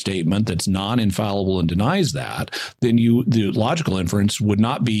new statement that's non-infallible and denies that, then the logical inference would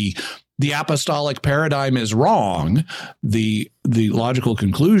not be the apostolic paradigm is wrong. The logical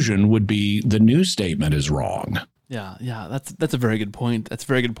conclusion would be the new statement is wrong. Yeah, that's a very good point. That's a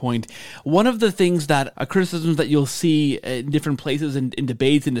very good point. One of the things criticisms that you'll see in different places in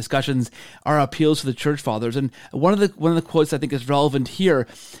debates and discussions are appeals to the church fathers. And one of the quotes I think is relevant here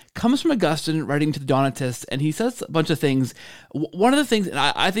comes from Augustine writing to the Donatists, and he says a bunch of things. One of the things, and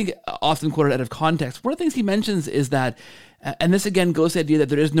I think often quoted out of context, one of the things he mentions is that, and this again goes to the idea that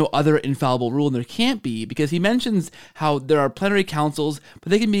there is no other infallible rule, and there can't be, because he mentions how there are plenary councils,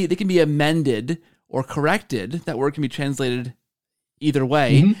 but they can be amended or corrected, that word can be translated either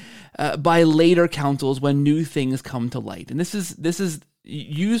way, by later councils when new things come to light. And this is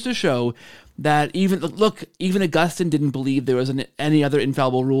used to show that even Augustine didn't believe there was any other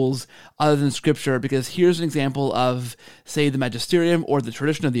infallible rules other than Scripture, because here's an example of, say, the magisterium or the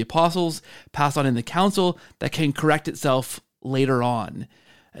tradition of the apostles passed on in the council that can correct itself later on.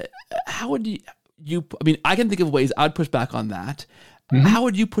 How would you I mean, I can think of ways I'd push back on that. How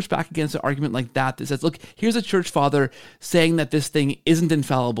would you push back against an argument like that says, look, here's a church father saying that this thing isn't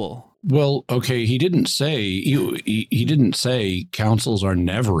infallible? Well, okay, he didn't say councils are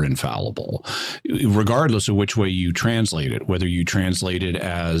never infallible, regardless of which way you translate it, whether you translate it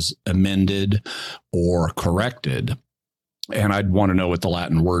as amended or corrected. And I'd want to know what the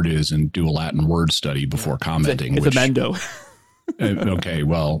Latin word is and do a Latin word study before commenting. It's amendo. Okay,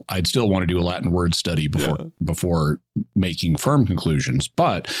 well, I'd still want to do a Latin word study before making firm conclusions.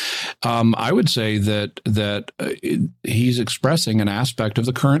 But I would say that he's expressing an aspect of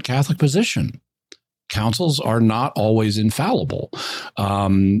the current Catholic position. Councils are not always infallible.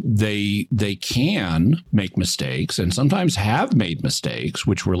 They can make mistakes and sometimes have made mistakes,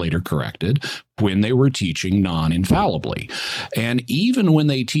 which were later corrected when they were teaching non-infallibly. And even when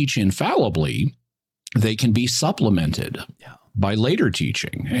they teach infallibly, they can be supplemented by later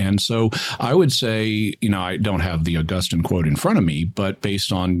teaching. And so I would say, I don't have the Augustine quote in front of me, but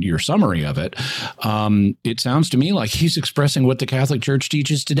based on your summary of it, it sounds to me like he's expressing what the Catholic Church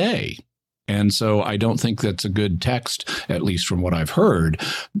teaches today. And so I don't think that's a good text, at least from what I've heard,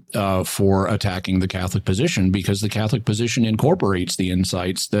 for attacking the Catholic position, because the Catholic position incorporates the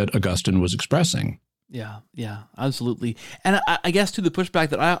insights that Augustine was expressing. Yeah, absolutely. And I guess to the pushback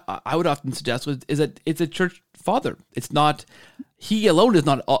that I would often suggest is that it's a church father. It's not, he alone is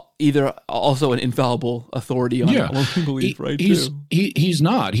not either also an infallible authority on belief, right? He's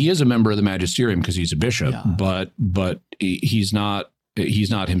not. He is a member of the magisterium because he's a bishop, but he's not.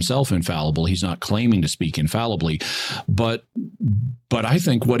 He's not himself infallible. He's not claiming to speak infallibly, but I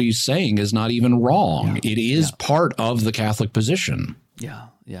think what he's saying is not even wrong. It is part of the Catholic position.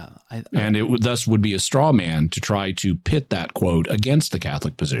 And it thus would be a straw man to try to pit that quote against the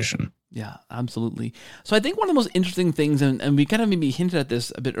Catholic position. Yeah, absolutely. So I think one of the most interesting things, and we kind of maybe hinted at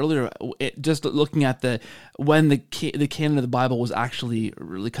this a bit earlier, just looking at when the canon of the Bible was actually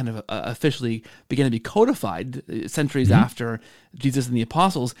really kind of officially began to be codified centuries after Jesus and the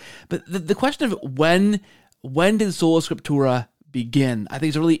apostles. But the question of when did Sola Scriptura begin? I think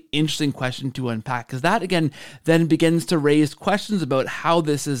it's a really interesting question to unpack, because that again then begins to raise questions about how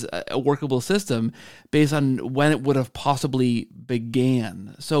this is a workable system based on when it would have possibly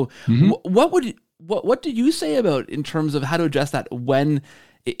began. So what do you say about in terms of how to address that? When,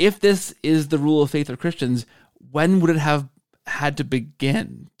 if this is the rule of faith of Christians, when would it have had to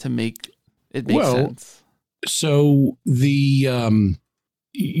begin to make it make sense? So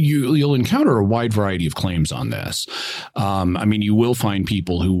you'll encounter a wide variety of claims on this. You will find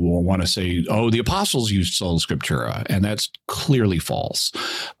people who will want to say, the apostles used Sola Scriptura, and that's clearly false.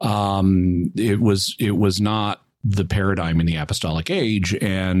 It was not the paradigm in the apostolic age,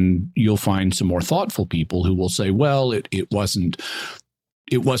 and you'll find some more thoughtful people who will say, well, it wasn't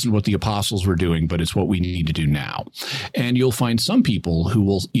what the apostles were doing, but it's what we need to do now. And you'll find some people who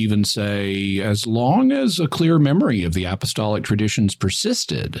will even say, as long as a clear memory of the apostolic traditions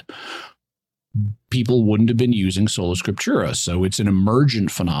persisted, people wouldn't have been using Sola Scriptura. So it's an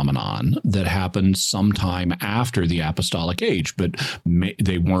emergent phenomenon that happened sometime after the apostolic age, but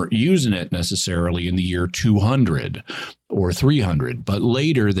they weren't using it necessarily in the year 200 or 300, but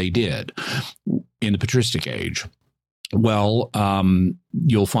later they did in the patristic age. Well,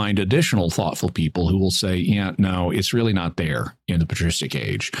 you'll find additional thoughtful people who will say, no, it's really not there in the patristic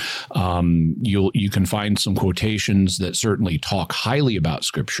age. You can find some quotations that certainly talk highly about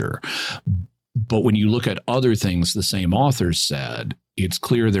Scripture, but when you look at other things the same authors said, it's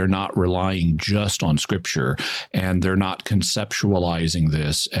clear they're not relying just on Scripture, and they're not conceptualizing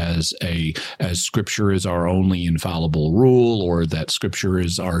this as Scripture is our only infallible rule, or that Scripture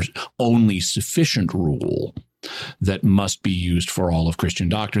is our only sufficient rule that must be used for all of Christian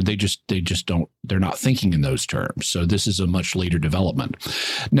doctrine. They just don't, they're not thinking in those terms. So this is a much later development.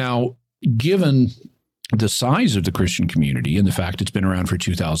 Now, given the size of the Christian community and the fact it's been around for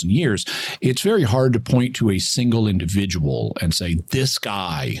 2,000 years, it's very hard to point to a single individual and say, this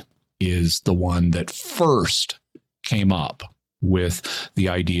guy is the one that first came up with the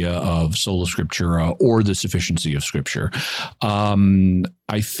idea of Sola Scriptura or the sufficiency of Scripture.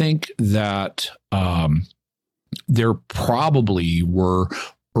 I think that there probably were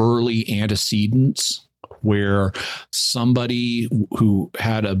early antecedents where somebody who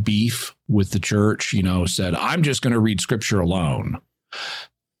had a beef with the church, said, I'm just going to read Scripture alone.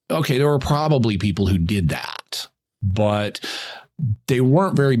 Okay, there were probably people who did that, but they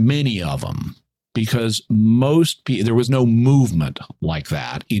weren't very many of them, because there was no movement like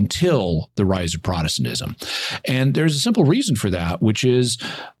that until the rise of Protestantism. And there's a simple reason for that, which is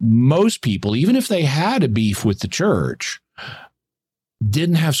most people, even if they had a beef with the church,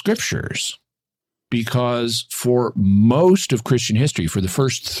 didn't have scriptures. Because for most of Christian history, for the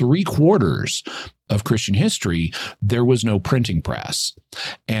first 3/4 of Christian history, there was no printing press.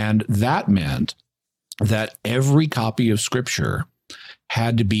 And that meant that every copy of Scripture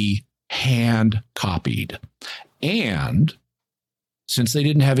had to be hand copied. And since they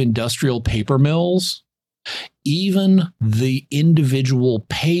didn't have industrial paper mills, Even the individual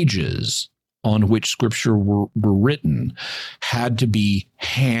pages on which Scripture were written had to be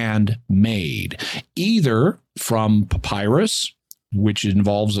handmade, either from papyrus, which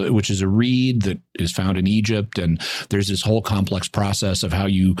is a reed that is found in Egypt, and there's this whole complex process of how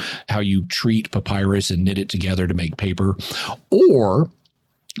you treat papyrus and knit it together to make paper, or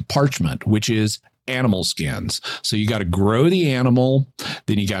parchment, which is animal skins. So you got to grow the animal,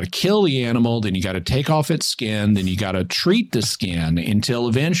 then you got to kill the animal, then you got to take off its skin, then you got to treat the skin until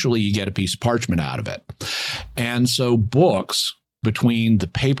eventually you get a piece of parchment out of it. And so books, between the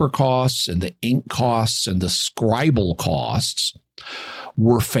paper costs and the ink costs and the scribal costs,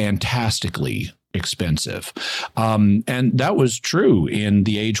 were fantastically expensive. And that was true in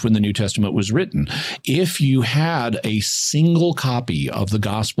the age when the New Testament was written. If you had a single copy of the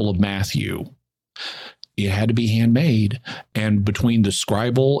Gospel of Matthew, it had to be handmade. And between the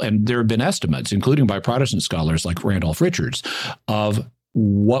scribal, and there have been estimates, including by Protestant scholars like Randolph Richards, of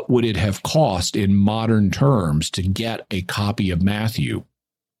what would it have cost in modern terms to get a copy of Matthew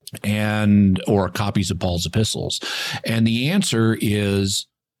or copies of Paul's epistles. And the answer is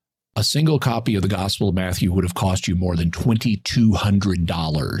a single copy of the Gospel of Matthew would have cost you more than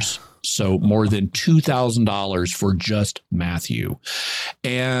 $2,200. So more than $2,000 for just Matthew.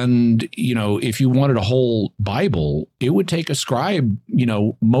 And, if you wanted a whole Bible, it would take a scribe,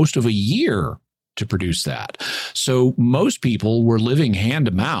 most of a year to produce that. So most people were living hand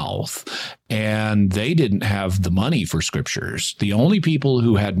to mouth, and they didn't have the money for scriptures. The only people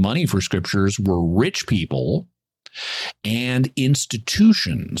who had money for scriptures were rich people and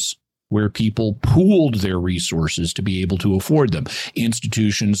institutions where people pooled their resources to be able to afford them.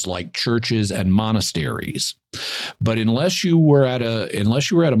 Institutions like churches and monasteries. But unless you were at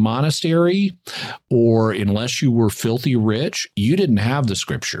a monastery, or unless you were filthy rich, you didn't have the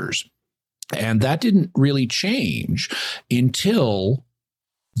scriptures. And that didn't really change until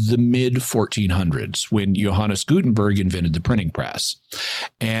the mid 1400s, when Johannes Gutenberg invented the printing press.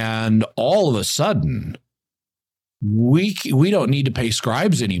 And all of a sudden, we don't need to pay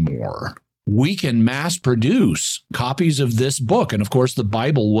scribes anymore. We can mass produce copies of this book. And of course, the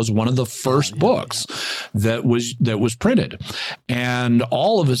Bible was one of the first books that was printed. And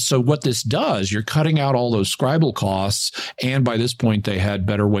all of it. So what this does, you're cutting out all those scribal costs. And by this point, they had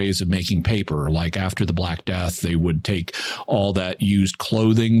better ways of making paper. Like after the Black Death, they would take all that used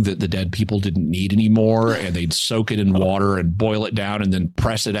clothing that the dead people didn't need anymore, and they'd soak it in water and boil it down and then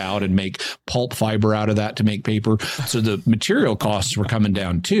press it out and make pulp fiber out of that to make paper. So the material costs were coming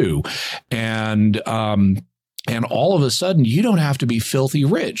down too. And all of a sudden, you don't have to be filthy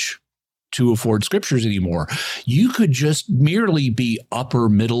rich to afford scriptures anymore. You could just merely be upper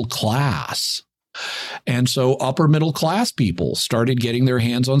middle class. And so upper middle class people started getting their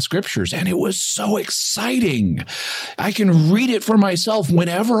hands on scriptures, and it was so exciting. I can read it for myself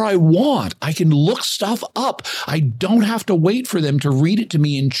whenever I want. I can look stuff up. I don't have to wait for them to read it to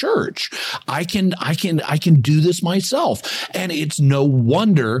me in church. I can do this myself. And it's no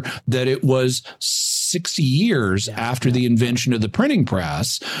wonder that it was 60 years after the invention of the printing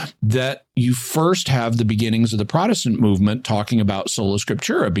press that you first have the beginnings of the Protestant movement talking about sola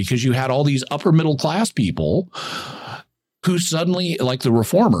scriptura, because you had all these upper middle class people who suddenly, like the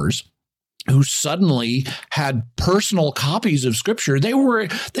reformers, who suddenly had personal copies of scripture. They were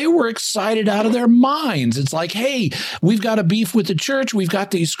excited out of their minds. It's like, hey, we've got a beef with the church. We've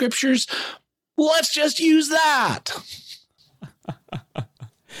got these scriptures. Let's just use that.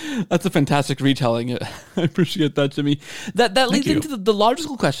 That's a fantastic retelling. I appreciate that, Jimmy. That leads into the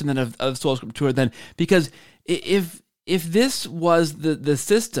logical question then of sola scriptura then, because if this was the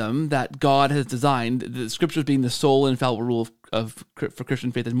system that God has designed, the scriptures being the sole infallible rule for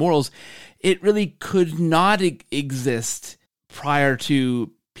Christian faith and morals, it really could not exist prior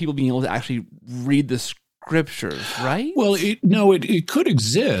to people being able to actually read the scriptures, right? Well, it could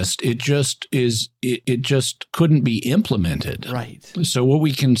exist. It just couldn't be implemented. Right. So what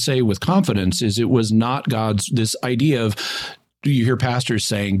we can say with confidence is it was not this idea of, you hear pastors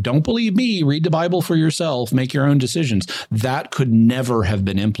saying, don't believe me, read the Bible for yourself, make your own decisions. That could never have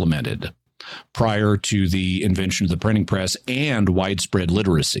been implemented prior to the invention of the printing press and widespread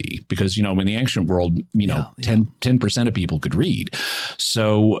literacy, because, in the ancient world, 10% of people could read.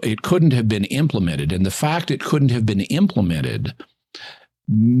 So it couldn't have been implemented. And the fact it couldn't have been implemented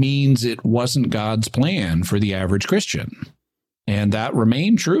means it wasn't God's plan for the average Christian. And that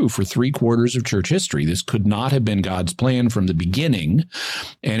remained true for 3/4 of church history. This could not have been God's plan from the beginning.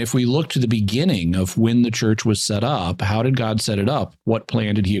 And if we look to the beginning of when the church was set up, how did God set it up? What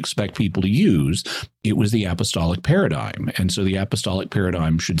plan did he expect people to use? It was the apostolic paradigm. And so the apostolic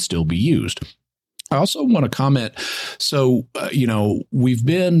paradigm should still be used. I also want to comment. So, I've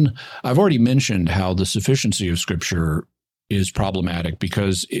already mentioned how the sufficiency of Scripture is problematic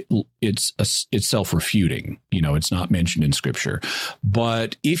because it's self-refuting. It's not mentioned in Scripture.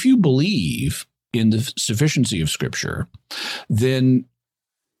 But if you believe in the sufficiency of Scripture, then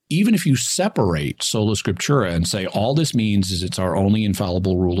even if you separate sola scriptura and say all this means is it's our only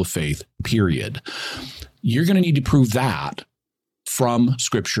infallible rule of faith, period, you're going to need to prove that from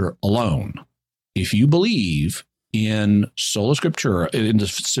Scripture alone. If you believe in sola scriptura, in the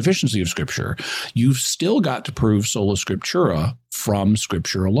sufficiency of Scripture, you've still got to prove sola scriptura from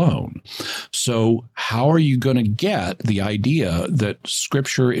Scripture alone. So how are you going to get the idea that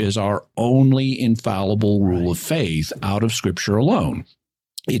Scripture is our only infallible rule of faith out of Scripture alone?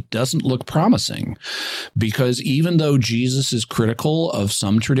 It doesn't look promising, because even though Jesus is critical of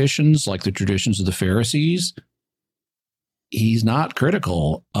some traditions, like the traditions of the Pharisees, he's not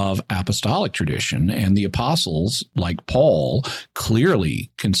critical of apostolic tradition. And the apostles, like Paul, clearly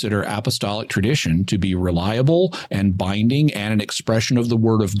consider apostolic tradition to be reliable and binding and an expression of the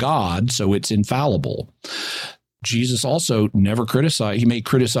Word of God, so it's infallible. Jesus also never criticized, he may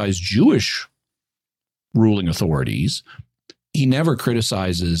criticize Jewish ruling authorities. He never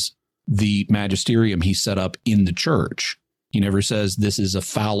criticizes the magisterium he set up in the church. He never says, this is a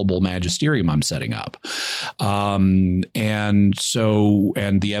fallible magisterium I'm setting up. And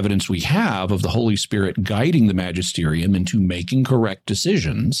the evidence we have of the Holy Spirit guiding the magisterium into making correct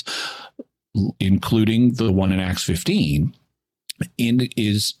decisions, including the one in Acts 15,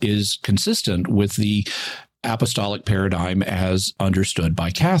 is consistent with the apostolic paradigm as understood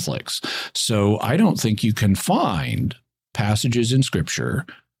by Catholics. So I don't think you can find passages in Scripture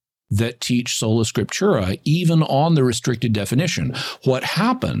that teach sola scriptura, even on the restricted definition. What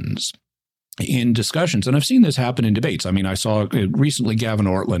happens in discussions, and I've seen this happen in debates. I mean, I saw recently Gavin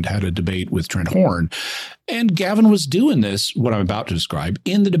Ortland had a debate with Trent Horn, and Gavin was doing this, what I'm about to describe,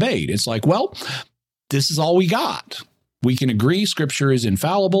 in the debate. It's like, well, this is all we got. We can agree Scripture is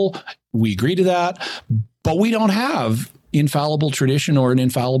infallible. We agree to that, but we don't have infallible tradition or an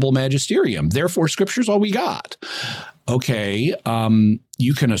infallible magisterium. Therefore, Scripture's all we got. Okay,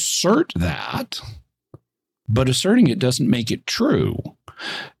 you can assert that, but asserting it doesn't make it true.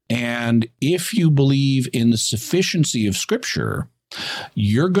 And if you believe in the sufficiency of Scripture,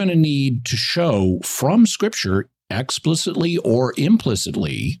 you're going to need to show from Scripture, explicitly or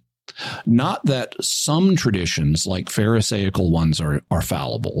implicitly, not that some traditions, like Pharisaical ones, are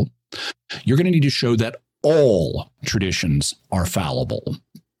fallible. You're going to need to show that all traditions are fallible.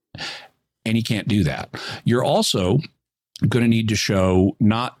 And you can't do that. You're also going to need to show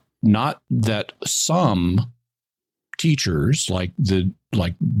not that some teachers, like the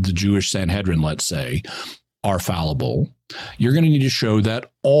Jewish Sanhedrin, let's say, are fallible. You're going to need to show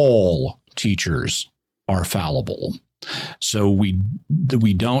that all teachers are fallible. So we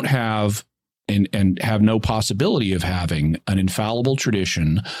don't have and have no possibility of having an infallible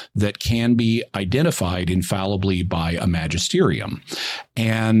tradition that can be identified infallibly by a magisterium.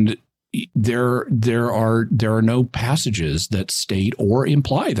 And there are no passages that state or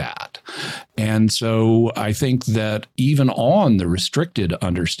imply that. And so I think that even on the restricted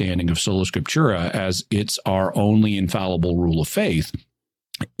understanding of sola scriptura as it's our only infallible rule of faith,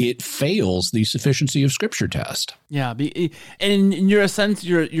 it fails the sufficiency of Scripture test. Yeah, and in your sense,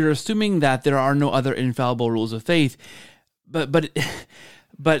 you're assuming that there are no other infallible rules of faith, but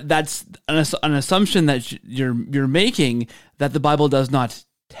that's an assumption that you're making that the Bible does not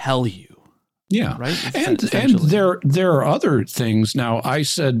tell you. Yeah, right. And there are other things. Now, I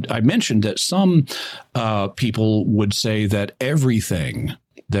mentioned that some people would say that everything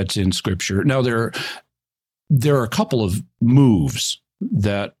that's in Scripture. Now, there are a couple of moves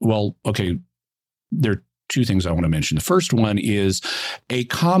that, well, okay, there are two things I want to mention. The first one is a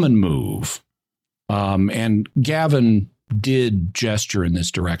common move, and Gavin did gesture in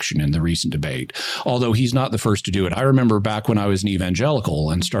this direction in the recent debate, although he's not the first to do it. I remember back when I was an evangelical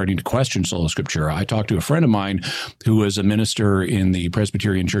and starting to question sola scriptura, I talked to a friend of mine who was a minister in the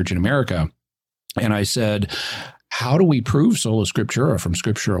Presbyterian Church in America, and I said, how do we prove sola scriptura from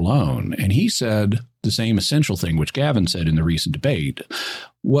Scripture alone? And he said the same essential thing, which Gavin said in the recent debate.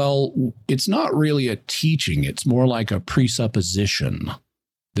 Well, it's not really a teaching. It's more like a presupposition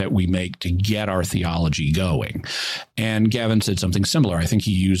that we make to get our theology going. And Gavin said something similar. I think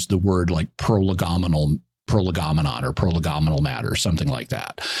he used the word like prolegomenon or prolegomenal matter, something like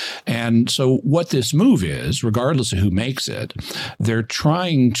that. And so what this move is, regardless of who makes it, they're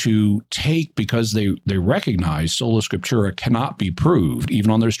trying to take, because they recognize sola scriptura cannot be proved,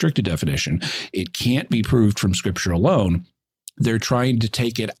 even on the restricted definition. It can't be proved from Scripture alone. they're trying to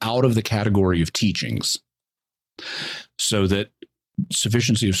take it out of the category of teachings, so that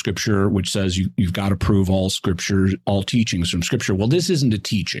sufficiency of Scripture, which says you've got to prove all Scripture, all teachings from Scripture. Well, this isn't a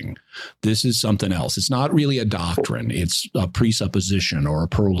teaching. This is something else. It's not really a doctrine. It's a presupposition or a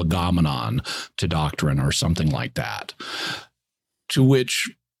prolegomenon to doctrine or something like that. To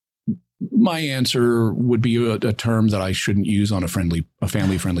which my answer would be a term that I shouldn't use on a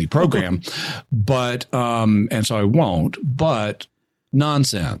family-friendly program, but and so I won't. But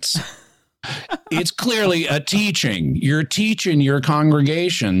nonsense. It's clearly a teaching. You're teaching your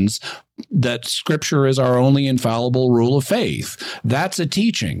congregations that Scripture is our only infallible rule of faith. That's a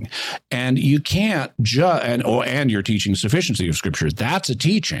teaching. And you can't and you're teaching sufficiency of Scripture. That's a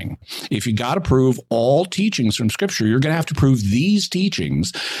teaching. If you got to prove all teachings from Scripture, you're going to have to prove these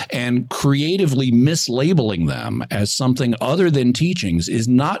teachings, and creatively mislabeling them as something other than teachings is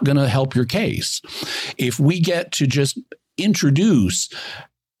not going to help your case. If we get to just introduce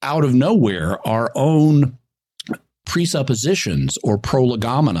out of nowhere our own presuppositions or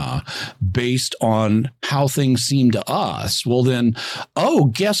prolegomena based on how things seem to us, well then,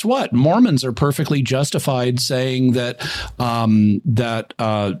 guess what? Mormons are perfectly justified saying that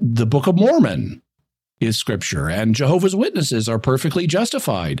the Book of Mormon is Scripture, and Jehovah's Witnesses are perfectly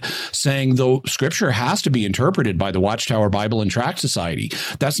justified saying, though, Scripture has to be interpreted by the Watchtower Bible and Tract Society.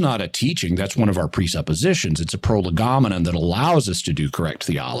 That's not a teaching. That's one of our presuppositions. It's a prolegomenon that allows us to do correct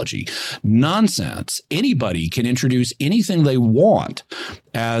theology. Nonsense. Anybody can introduce anything they want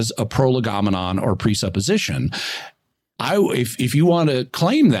as a prolegomenon or presupposition. If you want to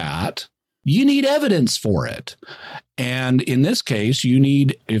claim that, you need evidence for it. And in this case, you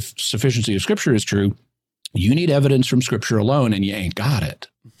need, if sufficiency of Scripture is true, you need evidence from Scripture alone, and you ain't got it.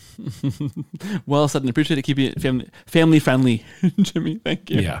 Well said, and appreciate it keeping it family friendly, Jimmy. Thank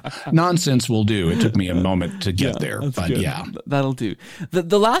you. Yeah, nonsense will do. It took me a moment to get there, but good. Yeah, that'll do.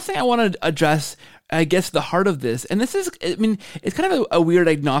 The last thing I want to address, I guess, the heart of this, and this is, I mean, it's kind of a weird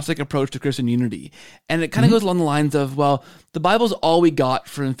agnostic approach to Christian unity, and it kind of goes along the lines of, well, the Bible's all we got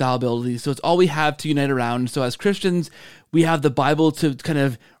for infallibility, so it's all we have to unite around. So as Christians, we have the Bible to kind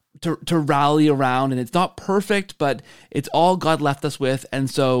of to rally around, and it's not perfect, but it's all God left us with, and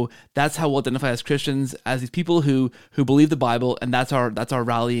so that's how we'll identify as Christians, as these people who believe the Bible, and that's our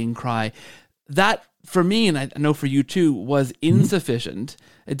rallying cry. That, for me, and I know for you too, was insufficient.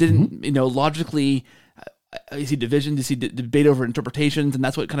 It didn't, logically. You see division, you see debate over interpretations, and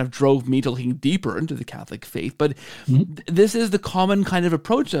that's what kind of drove me to looking deeper into the Catholic faith. But this is the common kind of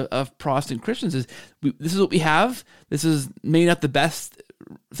approach of Protestant Christians: this is what we have. This is maybe not the best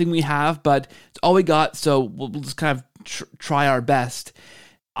thing we have, but it's all we got. So we'll just kind of try our best.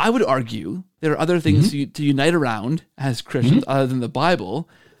 I would argue there are other things to unite around as Christians other than the Bible.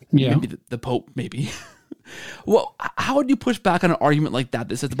 Yeah, maybe the Pope, maybe. Well, how would you push back on an argument like that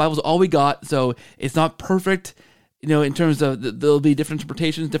says the Bible's all we got, so it's not perfect, in terms of there'll be different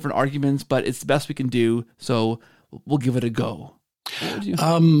interpretations, different arguments, but it's the best we can do, so we'll give it a go?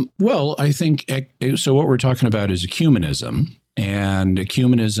 Well, I think, so what we're talking about is ecumenism, and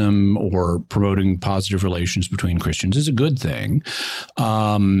ecumenism, or promoting positive relations between Christians, is a good thing,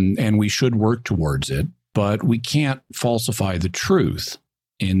 and we should work towards it, but we can't falsify the truth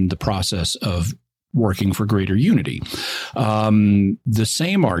in the process of working for greater unity. The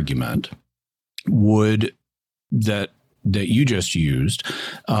same argument that you just used,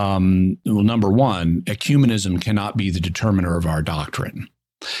 number one, ecumenism cannot be the determiner of our doctrine.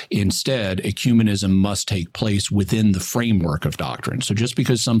 Instead, ecumenism must take place within the framework of doctrine. So just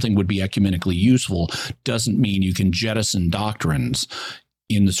because something would be ecumenically useful doesn't mean you can jettison doctrines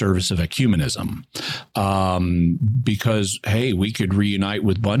in the service of ecumenism, because, hey, we could reunite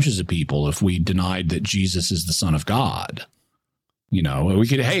with bunches of people if we denied that Jesus is the Son of God. We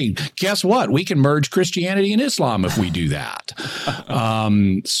could, hey, guess what? We can merge Christianity and Islam if we do that.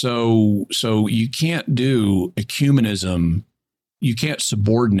 So you can't do ecumenism. You can't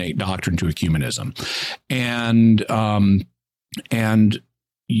subordinate doctrine to ecumenism, and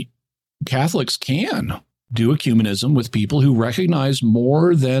Catholics can do ecumenism with people who recognize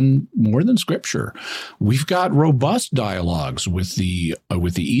more than Scripture. We've got robust dialogues with the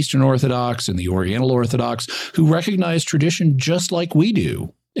Eastern Orthodox and the Oriental Orthodox, who recognize tradition just like we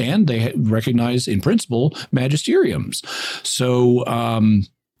do, and they recognize, in principle, magisteriums. So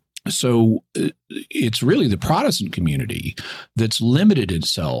it's really the Protestant community that's limited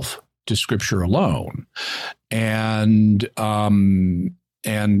itself to Scripture alone, and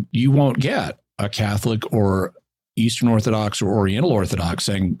you won't get a Catholic or Eastern Orthodox or Oriental Orthodox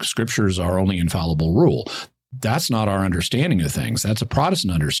saying Scripture is our only infallible rule. That's not our understanding of things. That's a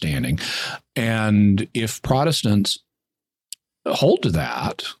Protestant understanding. And if Protestants hold to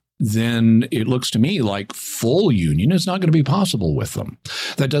that, then it looks to me like full union is not going to be possible with them.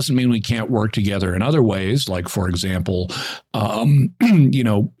 That doesn't mean we can't work together in other ways, like, for example, in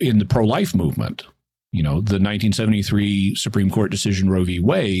the pro-life movement. The 1973 Supreme Court decision Roe v.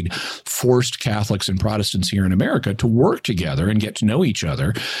 Wade forced Catholics and Protestants here in America to work together and get to know each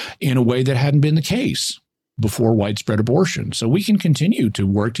other in a way that hadn't been the case before widespread abortion. So we can continue to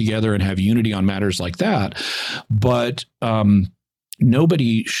work together and have unity on matters like that. But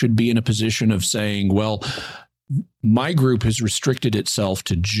nobody should be in a position of saying, well, my group has restricted itself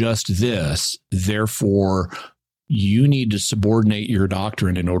to just this, therefore you need to subordinate your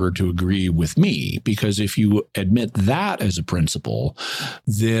doctrine in order to agree with me. Because if you admit that as a principle,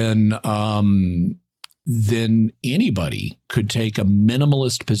 then anybody could take a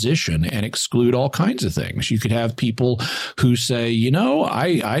minimalist position and exclude all kinds of things. You could have people who say,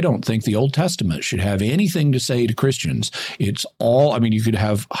 I don't think the Old Testament should have anything to say to Christians. It's all, you could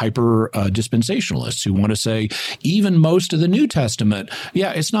have hyper dispensationalists who want to say even most of the New Testament,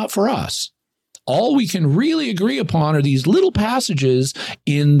 it's not for us. All we can really agree upon are these little passages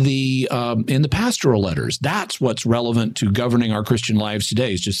in the pastoral letters. That's what's relevant to governing our Christian lives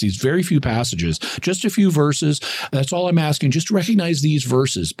today. It's just these very few passages, just a few verses. That's all I'm asking. Just recognize these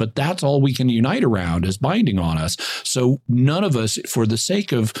verses, but that's all we can unite around as binding on us. So none of us, for the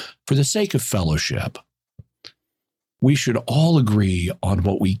sake of fellowship, we should all agree on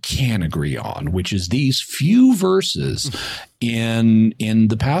what we can agree on, which is these few verses in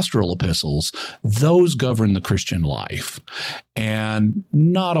the pastoral epistles. Those govern the Christian life, and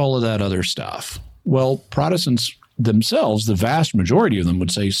not all of that other stuff. Well, Protestants themselves, the vast majority of them,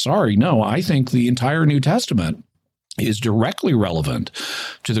 would say, sorry, no, I think the entire New Testament is directly relevant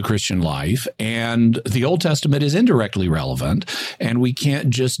to the Christian life, and the Old Testament is indirectly relevant, and we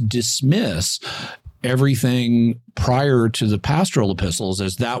can't just dismiss everything prior to the pastoral epistles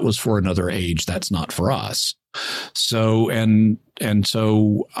as that was for another age. That's not for us. So, and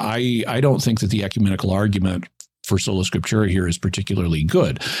so I don't think that the ecumenical argument for sola scriptura here is particularly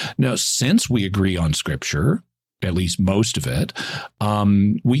good. Now, since we agree on Scripture, at least most of it,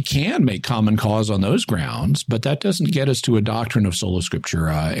 we can make common cause on those grounds, but that doesn't get us to a doctrine of sola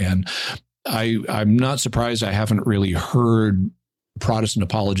scriptura. And I'm not surprised I haven't really heard Protestant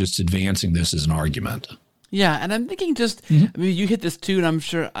apologists advancing this as an argument. Yeah, and I'm thinking you hit this too, and I'm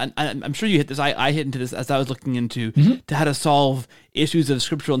sure you hit this. I hit into this as I was looking into to how to solve issues of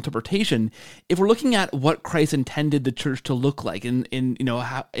scriptural interpretation. If we're looking at what Christ intended the church to look like in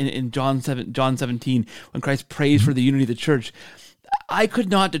John 17, when Christ prays for the unity of the church, I could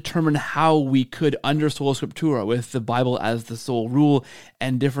not determine how we could, under sola scriptura, with the Bible as the sole rule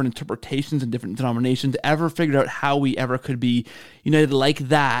and different interpretations and different denominations, ever figure out how we ever could be united like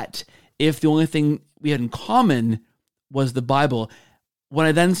that if the only thing we had in common was the Bible. When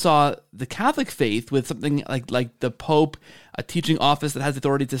I then saw the Catholic faith with something like the Pope, a teaching office that has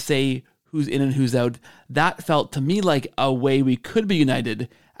authority to say who's in and who's out, that felt to me like a way we could be united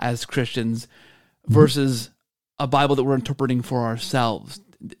as Christians versus a Bible that we're interpreting for ourselves.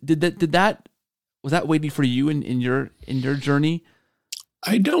 Was that weighty for you in your journey?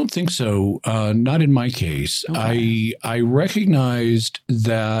 I don't think so. Not in my case. Okay. I recognized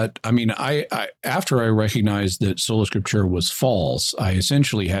that. I after I recognized that sola scriptura was false, I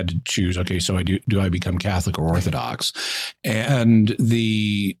essentially had to choose. Okay, so do I become Catholic or Orthodox? And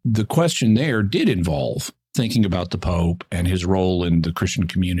the question there did involve thinking about the Pope and his role in the Christian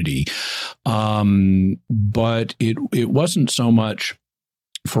community, but it wasn't so much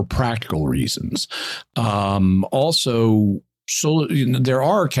for practical reasons. Also, there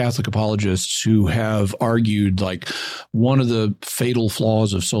are Catholic apologists who have argued like one of the fatal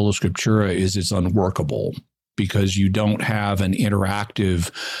flaws of sola scriptura is it's unworkable because you don't have an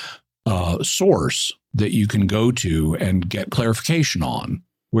interactive source that you can go to and get clarification on.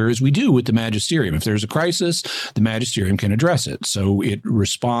 Whereas we do with the magisterium. If there's a crisis, the magisterium can address it. So it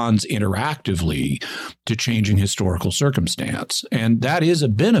responds interactively to changing historical circumstance. And that is a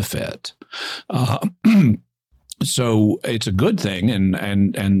benefit. So it's a good thing.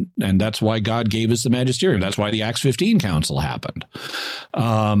 And that's why God gave us the magisterium. That's why the Acts 15 council happened.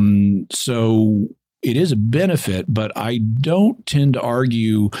 So it is a benefit, but I don't tend to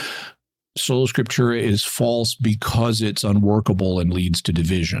argue sola scriptura is false because it's unworkable and leads to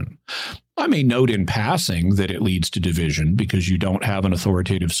division. I may note in passing that it leads to division because you don't have an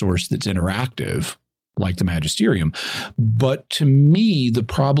authoritative source that's interactive like the magisterium. But to me, the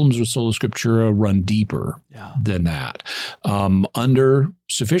problems with sola scriptura run deeper than that. Under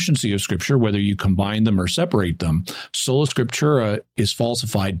sufficiency of scripture, whether you combine them or separate them, sola scriptura is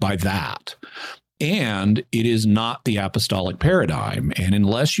falsified by that. and it is not the apostolic paradigm. And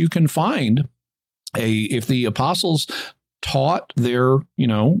unless you can find if the apostles taught their,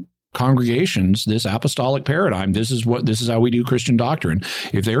 congregations this apostolic paradigm, this is how we do Christian doctrine.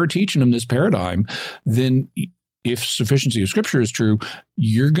 If they were teaching them this paradigm, then if sufficiency of Scripture is true,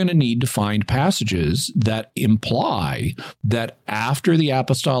 you're going to need to find passages that imply that after the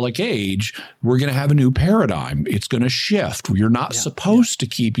apostolic age, we're going to have a new paradigm. It's going to shift. You're not supposed to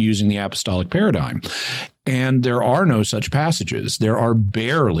keep using the apostolic paradigm. And there are no such passages. There are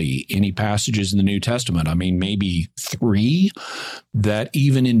barely any passages in the New Testament. I mean, maybe 3 that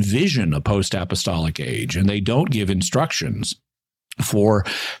even envision a post-apostolic age, and they don't give instructions for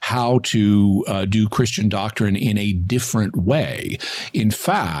how to do Christian doctrine in a different way. In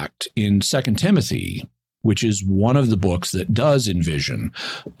fact, in 2 Timothy, which is one of the books that does envision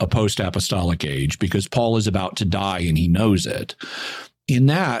a post-apostolic age, because Paul is about to die and he knows it, in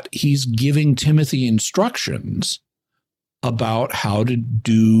that he's giving Timothy instructions about how to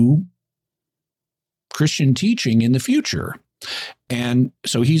do Christian teaching in the future. And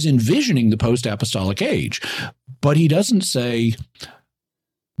so he's envisioning the post-apostolic age, but he doesn't say,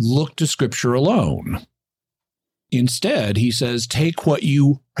 look to Scripture alone. Instead, he says, he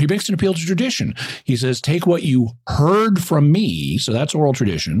makes an appeal to tradition. He says, take what you heard from me, so that's oral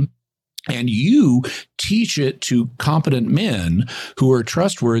tradition, and you teach it to competent men who are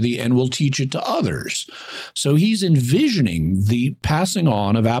trustworthy and will teach it to others. So he's envisioning the passing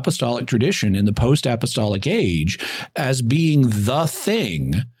on of apostolic tradition in the post-apostolic age as being the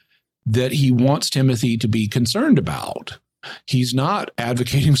thing that he wants Timothy to be concerned about. He's not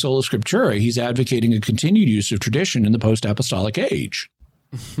advocating sola scriptura. He's advocating a continued use of tradition in the post-apostolic age.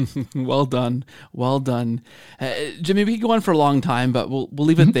 Well done. Well done. Jimmy, we could go on for a long time, but we'll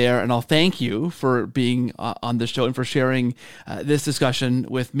leave it there. And I'll thank you for being on the show and for sharing this discussion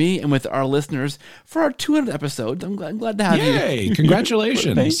with me and with our listeners for our 200th episode. I'm glad to have you. Yay!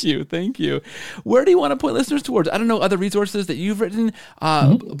 Congratulations. Thank you. Where do you want to point listeners towards? I don't know, other resources that you've written,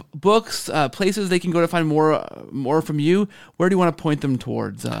 books, places they can go to find more from you. Where do you want to point them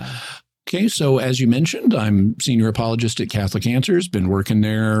towards? Okay, so as you mentioned, I'm senior apologist at Catholic Answers, been working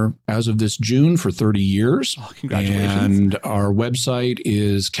there as of this June for 30 years. Oh, congratulations. And our website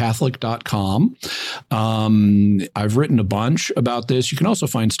is Catholic.com. I've written a bunch about this. You can also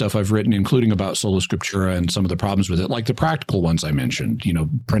find stuff I've written, including about Sola Scriptura and some of the problems with it, like the practical ones I mentioned,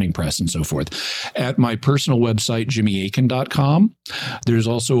 printing press and so forth. At my personal website, JimmyAkin.com, there's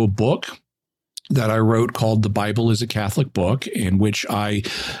also a book that I wrote called The Bible is a Catholic Book, in which I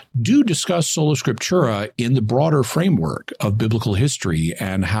do discuss Sola Scriptura in the broader framework of biblical history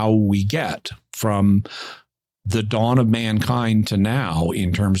and how we get from the dawn of mankind to now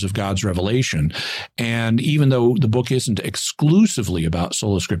in terms of God's revelation. And even though the book isn't exclusively about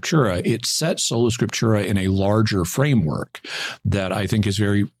Sola Scriptura, it sets Sola Scriptura in a larger framework that I think is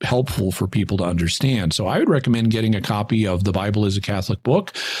very helpful for people to understand. So I would recommend getting a copy of The Bible is a Catholic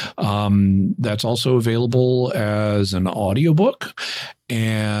Book. That's also available as an audiobook.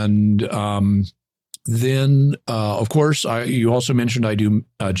 And then, of course, you also mentioned I do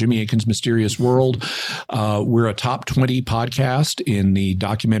Jimmy Akin's Mysterious World. We're a top 20 podcast in the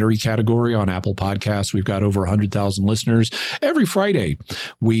documentary category on Apple Podcasts. We've got over 100,000 listeners. Every Friday,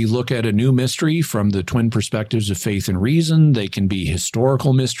 we look at a new mystery from the twin perspectives of faith and reason. They can be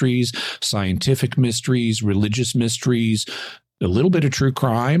historical mysteries, scientific mysteries, religious mysteries, a little bit of true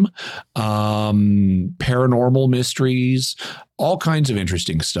crime, paranormal mysteries, all kinds of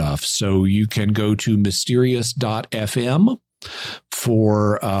interesting stuff. So you can go to mysterious.fm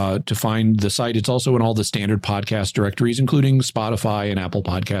to find the site. It's also in all the standard podcast directories, including Spotify and Apple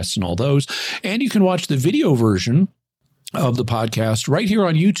Podcasts and all those. And you can watch the video version of the podcast right here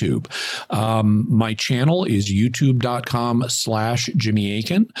on YouTube. My channel is youtube.com/Jimmy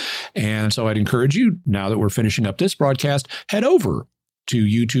Akin. And so I'd encourage you, now that we're finishing up this broadcast, head over to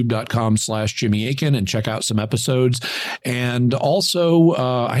youtube.com/Jimmy Akin and check out some episodes. And also,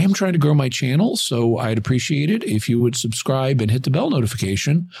 I am trying to grow my channel, so I'd appreciate it if you would subscribe and hit the bell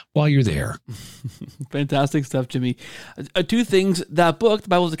notification while you're there. Fantastic stuff, Jimmy. 2 things. That book, The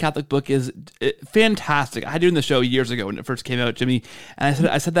Bible is a Catholic Book, is fantastic. I had you in the show years ago when it first came out, Jimmy. And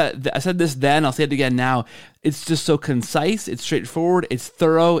I said this then, I'll say it again now. It's just so concise. It's straightforward. It's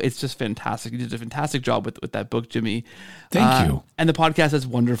thorough. It's just fantastic. You did a fantastic job with that book, Jimmy. Thank you. And the podcast is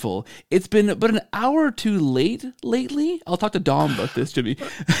wonderful. It's been but an hour or two late lately. I'll talk to Dom about this, Jimmy.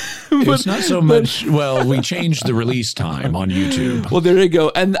 It's not so much. Well, we changed the release time on YouTube. Well, there you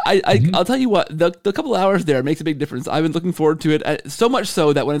go. And I'll tell you what, the couple hours there makes a big difference. I've been looking forward to it so much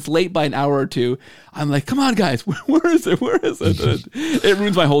so that when it's late by an hour or two, I'm like, come on, guys, where is it? Where is it? It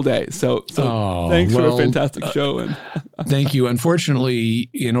ruins my whole day. So thanks for a fantastic show. And thank you. Unfortunately,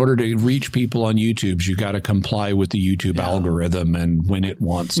 in order to reach people on YouTube, you got to comply with the YouTube algorithm and when it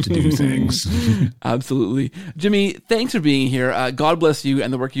wants to do things. Absolutely. Jimmy, thanks for being here. God bless you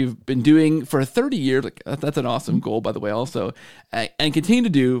and the work you've been doing for 30 years. That's an awesome goal, by the way, also, and continue to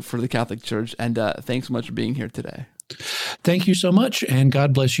do for the Catholic Church. And thanks so much for being here today. Thank you so much, and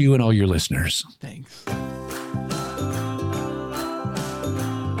God bless you and all your listeners. Thanks.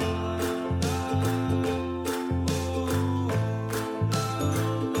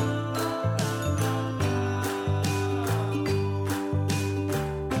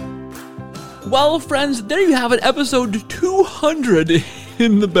 Well, friends, there you have it, episode 200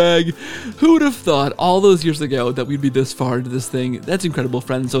 in the bag. Who would have thought all those years ago that we'd be this far into this thing? That's incredible,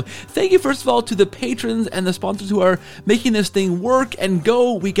 friends. So thank you, first of all, to the patrons and the sponsors who are making this thing work and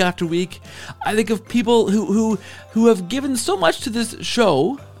go week after week. I think of people who have given so much to this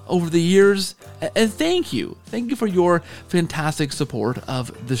show over the years, and thank you. Thank you for your fantastic support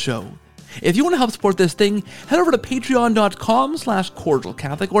of the show. If you want to help support this thing, head over to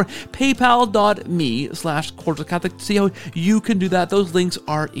patreon.com/cordialcatholic or paypal.me/cordialcatholic to see how you can do that. Those links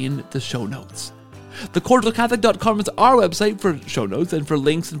are in the show notes. TheCordialCatholic.com is our website for show notes and for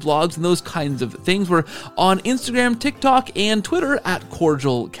links and blogs and those kinds of things. We're on Instagram, TikTok, and Twitter at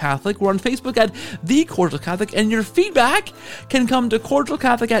Cordial Catholic. We're on Facebook at The Cordial Catholic, and your feedback can come to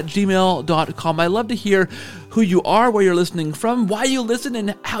cordialcatholic@gmail.com. I love to hear who you are, where you're listening from, why you listen,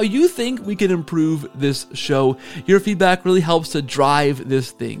 and how you think we can improve this show. Your feedback really helps to drive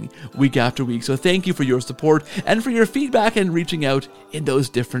this thing week after week. So thank you for your support and for your feedback and reaching out in those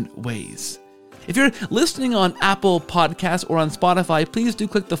different ways. If you're listening on Apple Podcasts or on Spotify, please do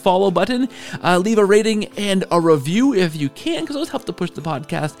click the follow button, leave a rating and a review if you can, because those help to push the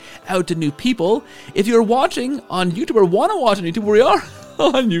podcast out to new people. If you're watching on YouTube or want to watch on YouTube, we are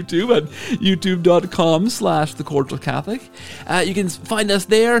on YouTube at youtube.com/thecordialcatholic. You can find us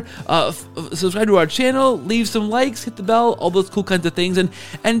there, subscribe to our channel, leave some likes, hit the bell, all those cool kinds of things, and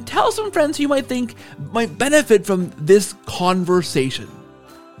tell some friends who you might think might benefit from this conversation.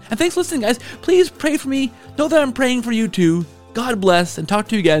 And thanks for listening, guys. Please pray for me. Know that I'm praying for you too. God bless, and talk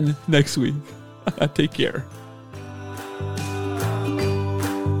to you again next week. Take care.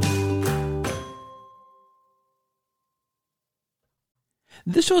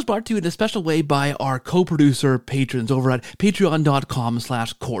 This show is brought to you in a special way by our co-producer patrons over at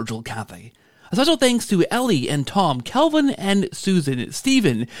patreon.com/cordialcatholic. A special thanks to Ellie and Tom, Kelvin and Susan,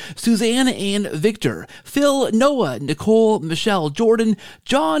 Stephen, Suzanne and Victor, Phil, Noah, Nicole, Michelle, Jordan,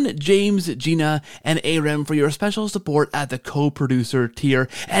 John, James, Gina, and Aram for your special support at the co-producer tier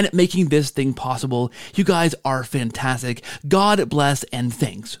and making this thing possible. You guys are fantastic. God bless and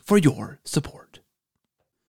thanks for your support.